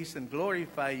praise and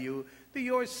glorify you to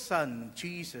your Son,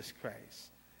 Jesus Christ.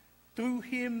 Through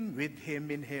him, with him,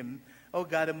 in him, O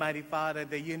God, Almighty Father,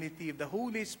 the unity of the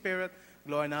Holy Spirit,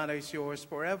 glory and honor is yours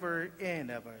forever and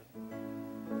ever.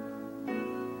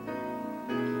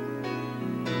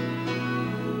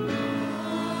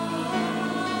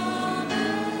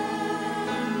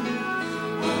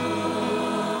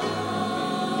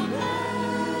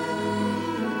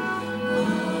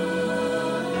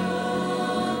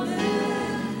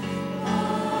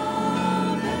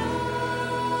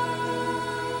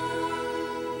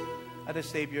 At the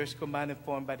Savior's command,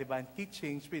 informed by divine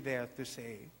teachings, we dare to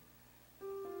say,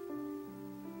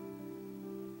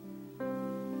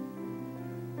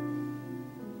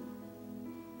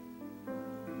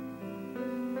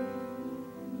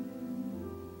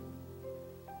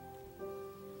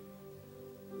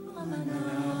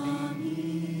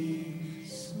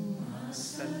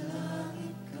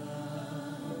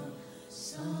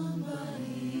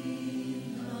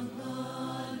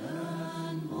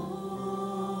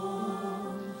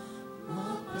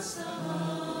 Sa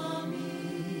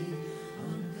amin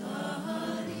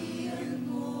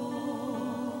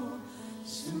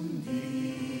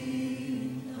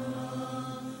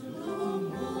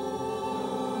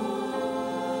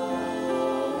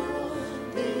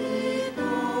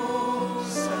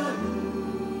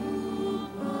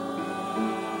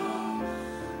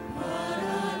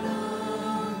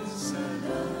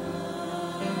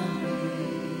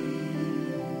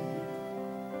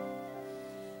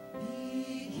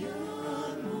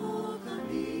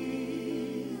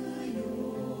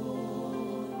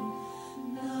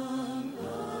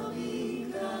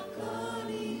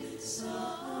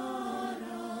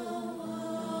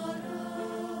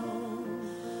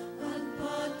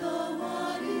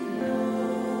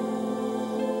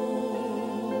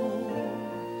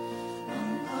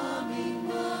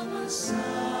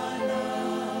sala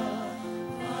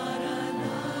para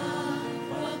na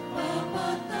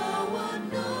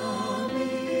pagpapatawan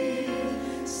namin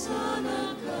sa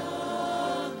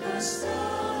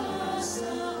nagkakasala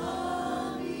sa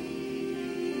amin.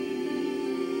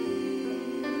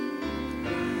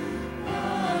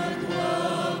 At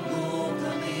huwag mo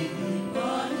kaming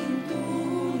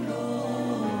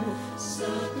pahintulot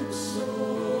sa tukso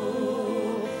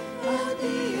at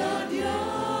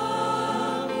iadya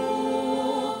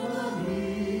mo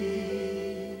kami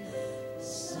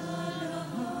sa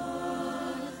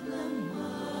lahat ng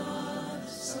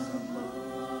masama.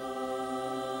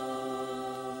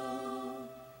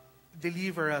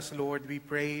 Deliver us, Lord, we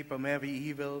pray, from every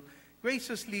evil.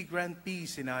 Graciously grant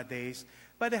peace in our days.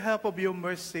 By the help of your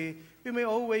mercy, we may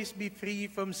always be free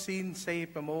from sin,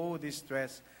 safe from all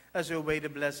distress, as we await the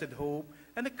blessed hope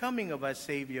and the coming of our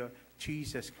Savior,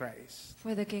 Jesus Christ.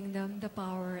 For the kingdom, the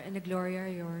power, and the glory are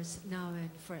yours, now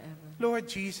and forever. Lord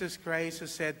Jesus Christ, who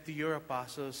said to your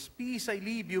apostles, "Peace I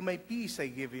leave you, my peace I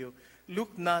give you,"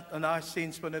 look not on our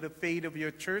sins, but on the faith of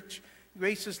your church.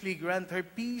 Graciously grant her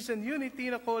peace and unity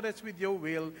in accordance with your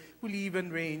will, who live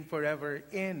and reign forever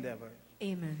and ever.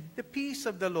 Amen. The peace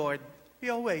of the Lord be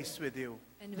always with you.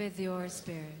 And with your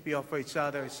spirit. We offer each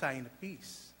other a sign of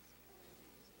peace.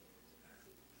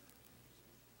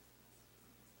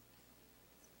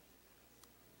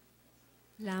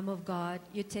 Lamb of God,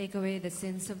 you take away the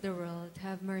sins of the world,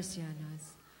 have mercy on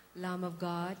us. Lamb of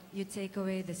God, you take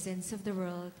away the sins of the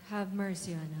world, have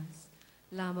mercy on us.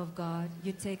 Lamb of God,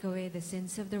 you take away the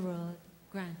sins of the world,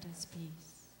 grant us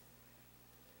peace.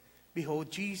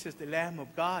 Behold Jesus, the Lamb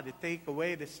of God, that take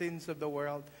away the sins of the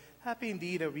world. Happy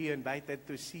indeed are we invited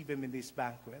to receive him in this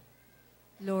banquet.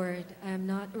 Lord, I am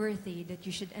not worthy that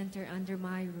you should enter under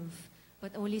my roof,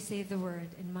 but only say the word,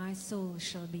 and my soul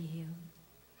shall be healed.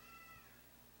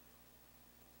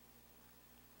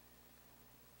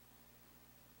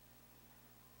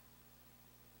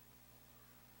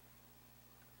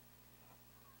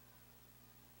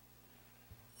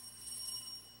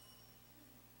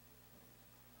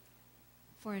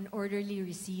 For an orderly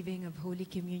receiving of Holy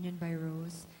Communion by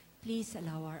rows, please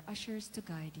allow our ushers to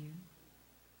guide you.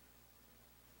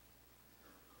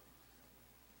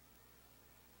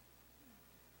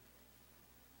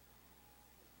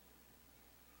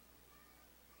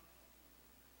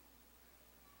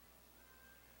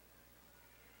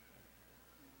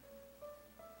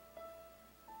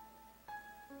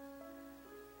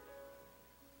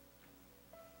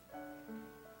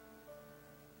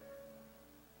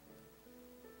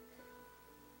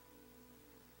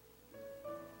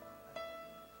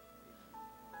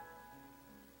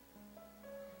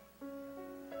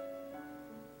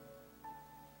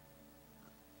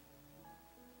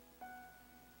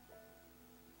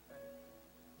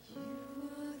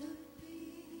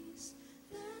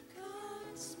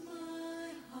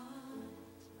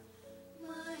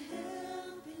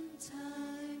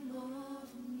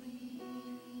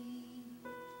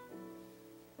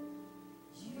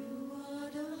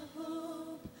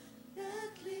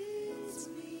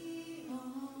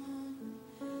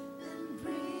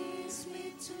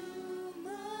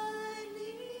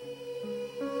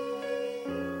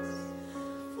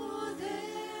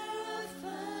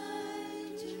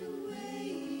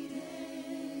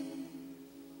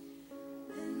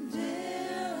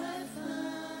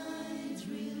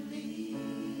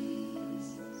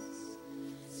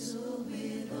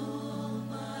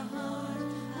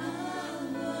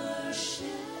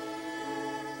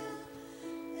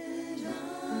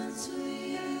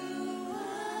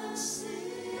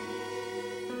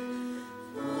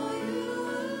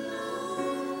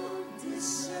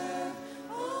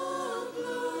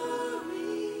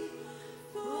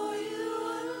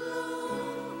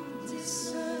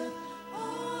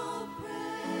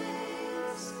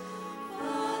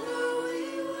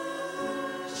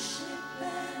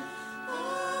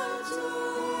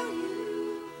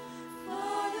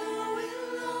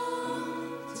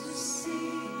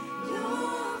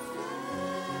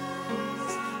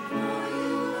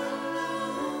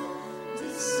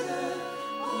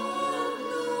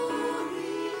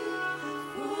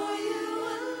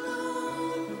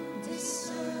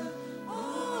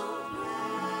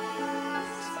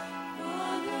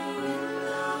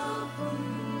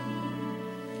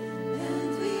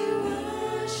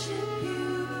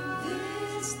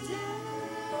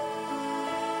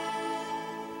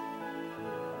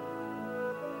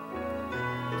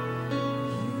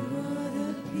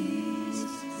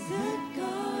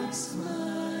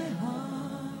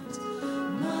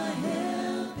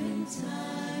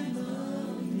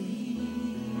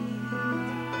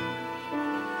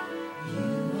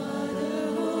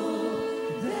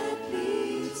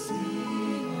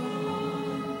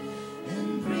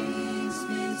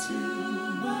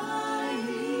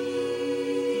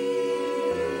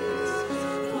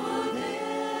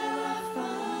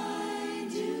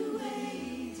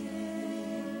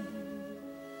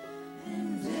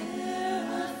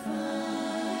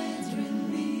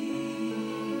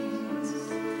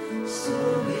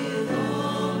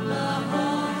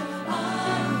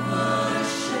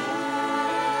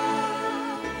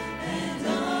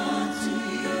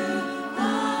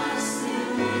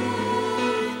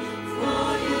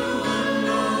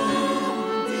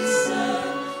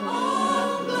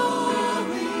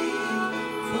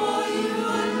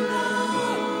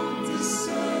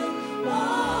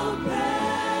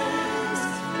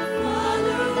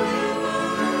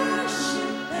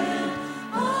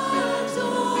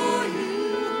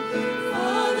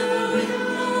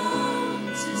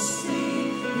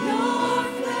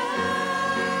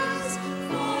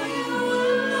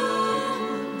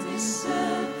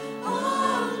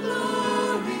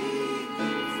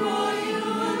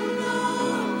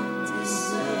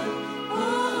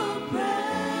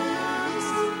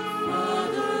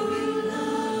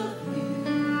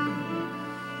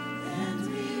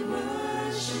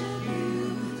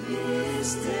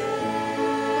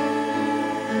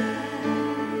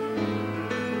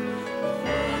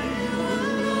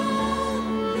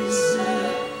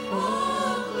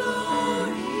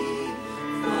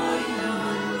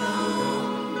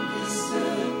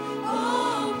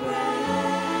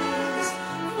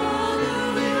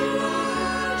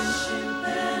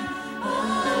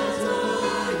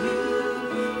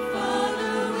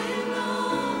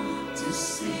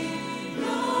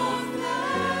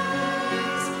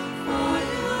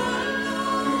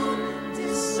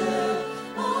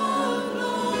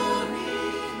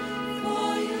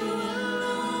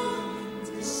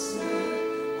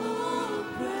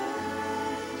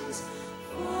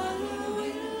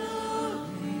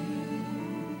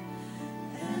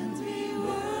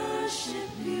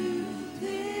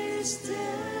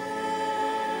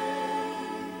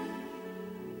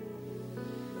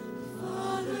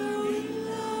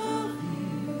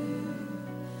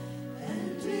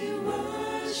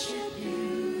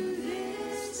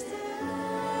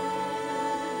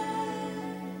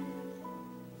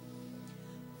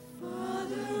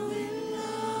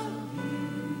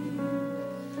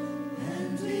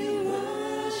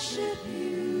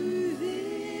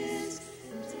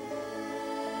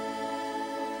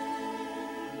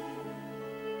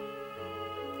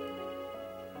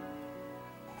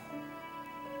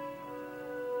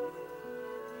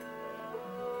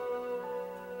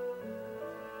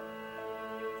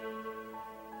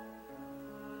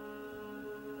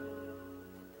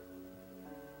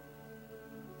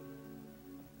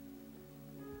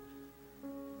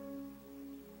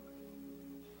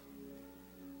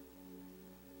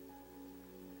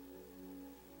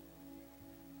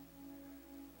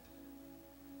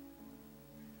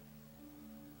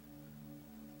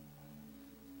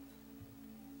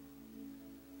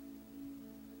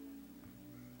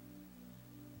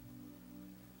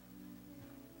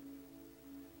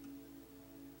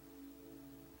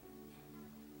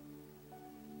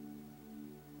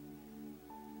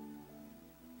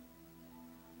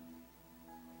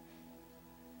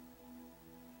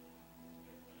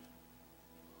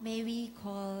 May we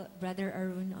call Brother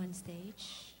Arun on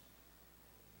stage?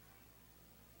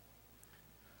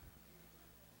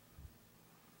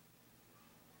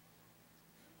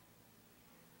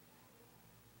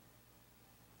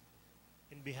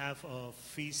 In behalf of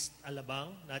Feast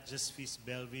Alabang, not just Feast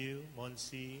Bellevue,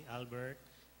 Monsi, Albert,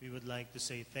 we would like to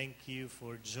say thank you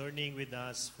for journeying with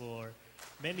us for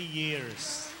many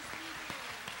years.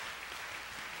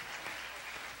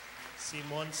 Si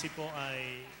Monsi po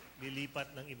ay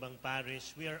lilipat ng ibang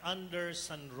parish. We are under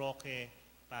San Roque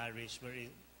Parish where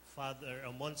Father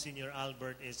Monsignor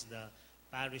Albert is the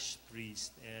parish priest.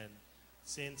 And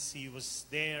since he was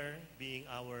there being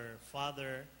our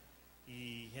father,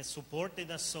 he has supported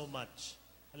us so much.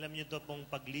 Alam niyo to pong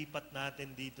paglipat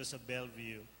natin dito sa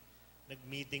Bellevue,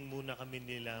 nag-meeting muna kami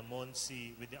nila,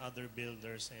 Monsi, with the other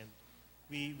builders, and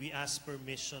we asked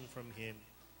permission from him.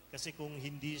 Kasi kung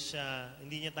hindi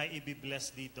niya tayo i-bless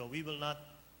dito, we will not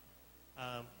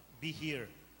be here.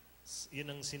 Yun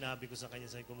ang sinabi ko sa kanya.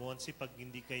 Sabi ko, Monsi, pag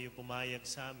hindi kayo pumayag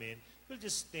sa amin, we'll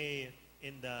just stay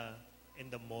in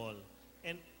the mall.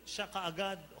 And siya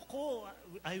kaagad,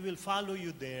 I will follow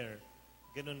you there.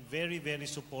 Ganun, very, very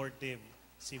supportive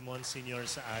si Monsignor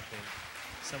sa atin,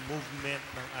 sa movement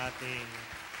ng ating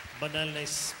banal na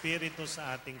espiritu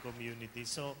sa ating community.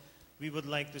 So, we would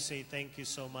like to say thank you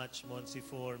so much, Monsi,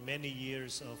 for many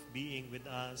years of being with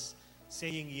us,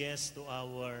 saying yes to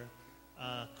our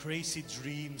crazy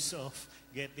dreams of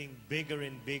getting bigger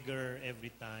and bigger every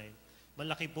time.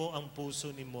 Malaki po ang puso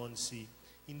ni Monsi.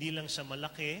 Hindi lang siya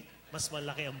malaki, mas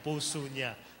malaki ang puso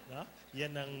niya. No?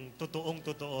 Yan ang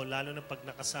totoong-totoo, lalo na pag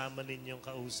nakasama ninyong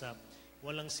kausap.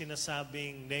 Walang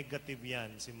sinasabing negative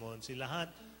yan si Monsi. Lahat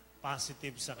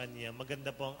positive sa kanya. Maganda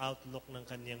po ang outlook ng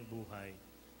kanyang buhay.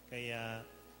 Kaya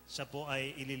siya po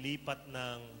ay ililipat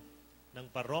ng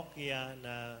parokya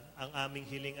na ang aming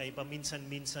hiling ay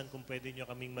paminsan-minsan kung pwede nyo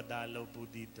kaming madalaw po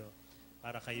dito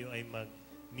para kayo ay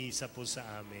mag-misa po sa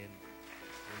amin.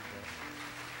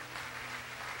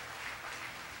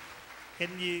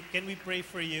 Can we pray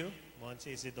for you?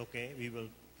 Monsi, is it okay?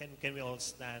 Can we all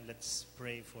stand? Let's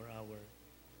pray for our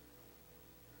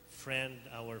friend,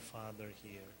 our father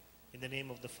here. In the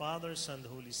name of the Father, Son, the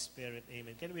Holy Spirit,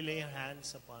 amen. Can we lay our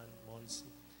hands upon Monsi?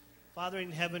 Father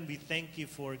in heaven, we thank you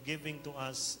for giving to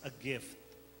us a gift,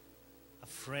 a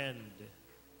friend,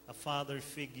 a father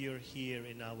figure here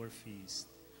in our feast.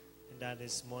 And that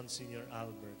is Monsignor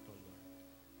Albert, O Lord.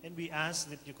 And we ask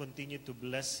that you continue to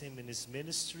bless him in his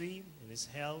ministry, in his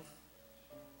health.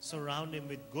 Surround him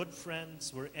with good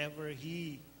friends wherever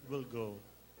he will go.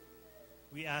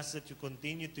 We ask that you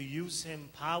continue to use him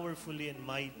powerfully and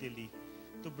mightily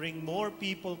to bring more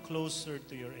people closer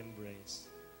to your embrace.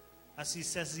 As he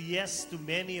says yes to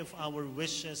many of our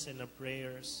wishes and our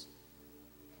prayers,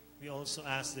 we also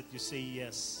ask that you say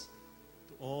yes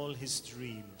to all his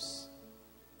dreams.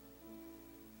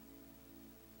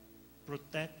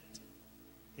 Protect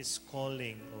his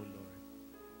calling, O Lord.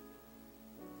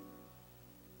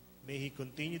 May he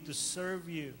continue to serve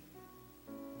you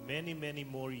many, many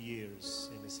more years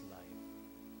in his life.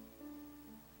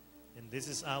 And this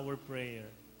is our prayer.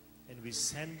 And we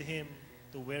send him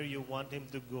to where you want him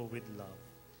to go with love.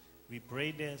 We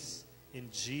pray this in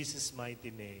Jesus'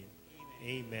 mighty name.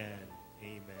 Amen.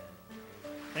 Amen.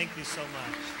 Thank you so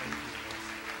much. Thank you.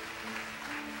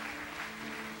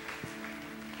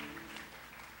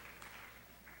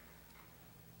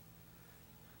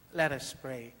 Let us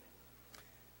pray.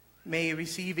 May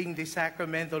receiving the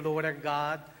sacrament, O Lord our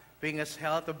God, bring us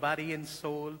health of body and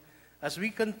soul as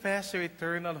we confess your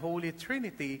eternal Holy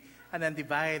Trinity and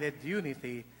undivided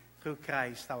unity through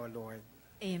Christ our Lord.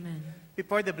 Amen.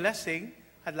 Before the blessing,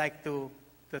 I'd like to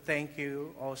thank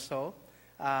you also.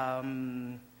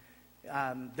 The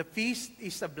feast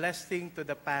is a blessing to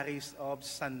the parish of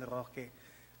San Roque.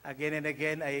 Again and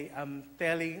again, I am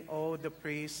telling all the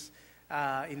priests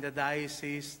in the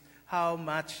diocese how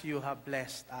much you have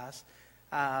blessed us.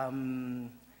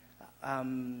 And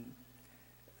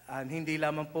hindi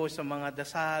lamang po sa mga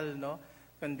dasal, no?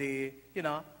 Kundi,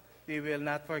 we will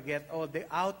not forget all the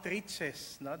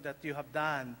outreaches, no, that you have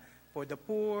done for the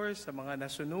poor, sa mga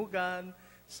nasunugan,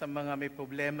 sa mga may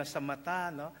problema sa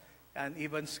mata, no? And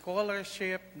even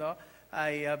scholarship, no?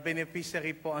 Ay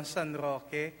beneficiary po ang San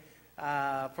Roque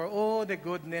for all the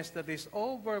goodness that is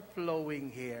overflowing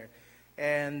here.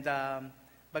 And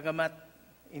bagamat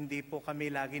hindi po kami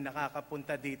lagi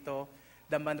nakakapunta dito,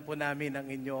 daman po namin ang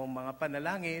inyong mga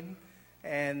panalangin.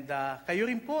 And kayo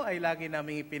rin po ay lagi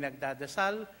namin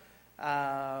ipinagdadasal.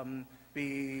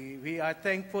 We are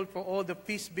thankful for all the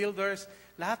feast builders.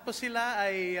 Lahat po sila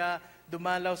ay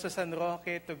dumalaw sa San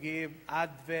Roque to give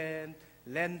Advent,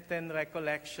 Lenten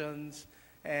recollections.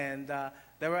 And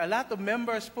there were a lot of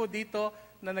members po dito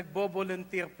na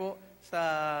nagbo-volunteer po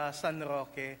sa San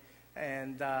Roque.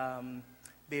 And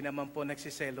di naman po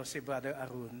nagsiselo si Brother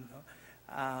Arun. No?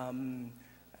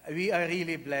 We are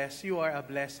really blessed. You are a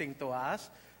blessing to us,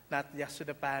 not just to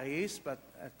the parish, but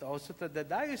also to the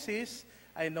diocese.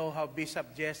 I know how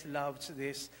Bishop Jess loves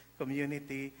this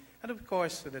community, and of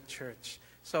course to the church.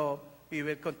 So we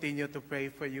will continue to pray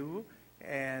for you.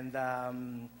 And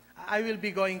I will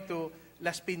be going to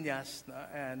Las Piñas, no?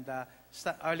 And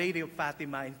Our Lady of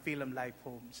Fatima in Film Life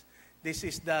Homes. This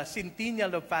is the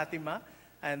Centennial of Fatima,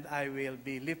 and I will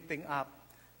be lifting up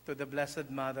to the Blessed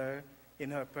Mother in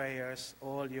her prayers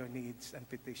all your needs and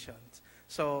petitions.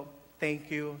 So thank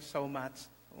you so much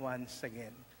once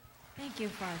again. Thank you,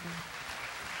 Father.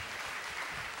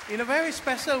 In a very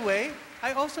special way,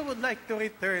 I also would like to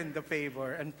return the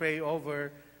favor and pray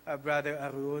over Brother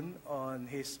Arun on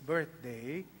his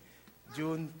birthday,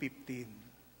 June 15.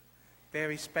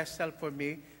 Very special for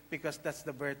me because that's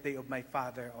the birthday of my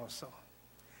father also.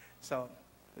 So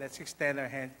let's extend our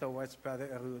hand towards Brother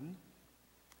Arun.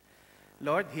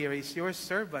 Lord, here is your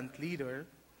servant leader,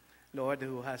 Lord,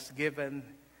 who has given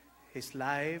his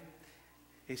life,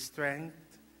 his strength,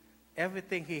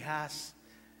 everything he has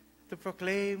to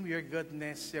proclaim your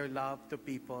goodness, your love to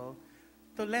people,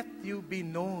 to let you be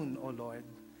known, O Lord.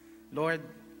 Lord,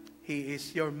 he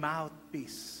is your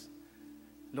mouthpiece,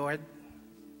 Lord,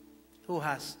 who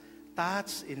has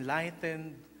touched,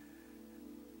 enlightened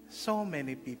so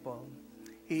many people.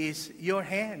 He is your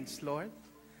hands, Lord,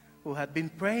 who have been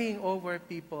praying over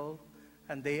people,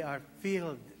 and they are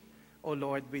filled, O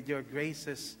Lord, with your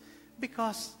graces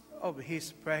because of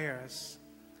his prayers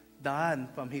done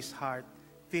from his heart,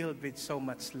 filled with so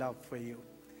much love for you.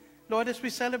 Lord, as we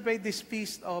celebrate this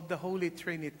feast of the Holy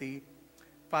Trinity,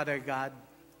 Father God,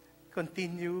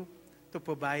 continue to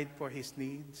provide for his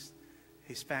needs,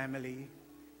 his family.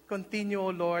 Continue, O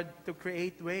Lord, to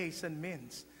create ways and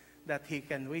means that he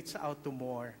can reach out to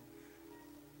more.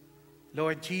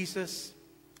 Lord Jesus,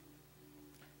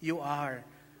 you are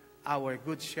our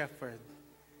good shepherd.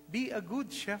 Be a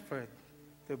good shepherd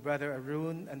to Brother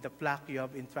Arun and the flock you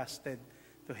have entrusted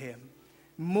to him.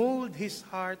 Mold his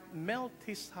heart, melt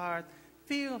his heart,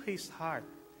 fill his heart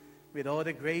with all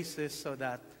the graces so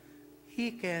that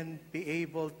he can be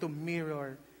able to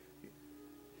mirror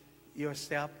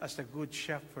yourself as a good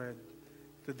shepherd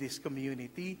to this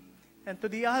community and to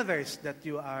the others that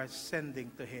you are sending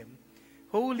to him.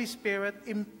 Holy Spirit,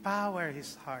 empower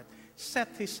his heart. Set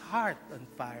his heart on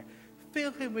fire.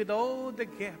 Fill him with all the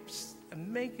gifts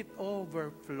and make it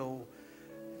overflow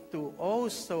to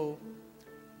also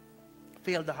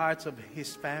fill the hearts of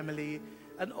his family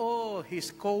and all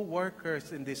his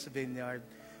co-workers in this vineyard.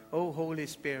 Oh, Holy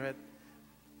Spirit,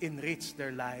 enrich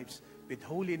their lives with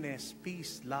holiness,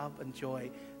 peace, love, and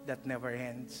joy that never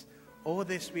ends. All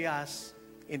this we ask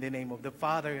in the name of the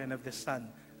Father, and of the Son,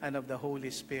 and of the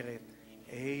Holy Spirit.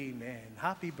 Amen.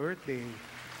 Happy birthday.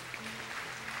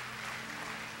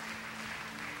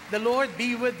 The Lord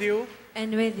be with you.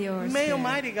 And with yours. May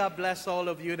Almighty God bless all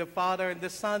of you, the Father, and the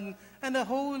Son, and the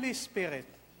Holy Spirit.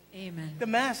 Amen. The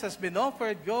Mass has been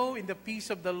offered. Go in the peace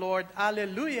of the Lord.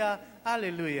 Alleluia.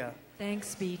 Alleluia.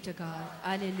 Thanks be to God.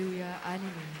 Alleluia.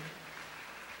 Alleluia.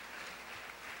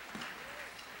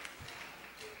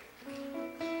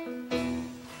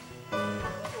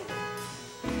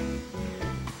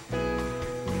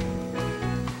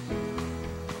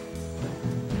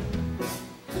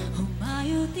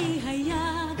 Humayo di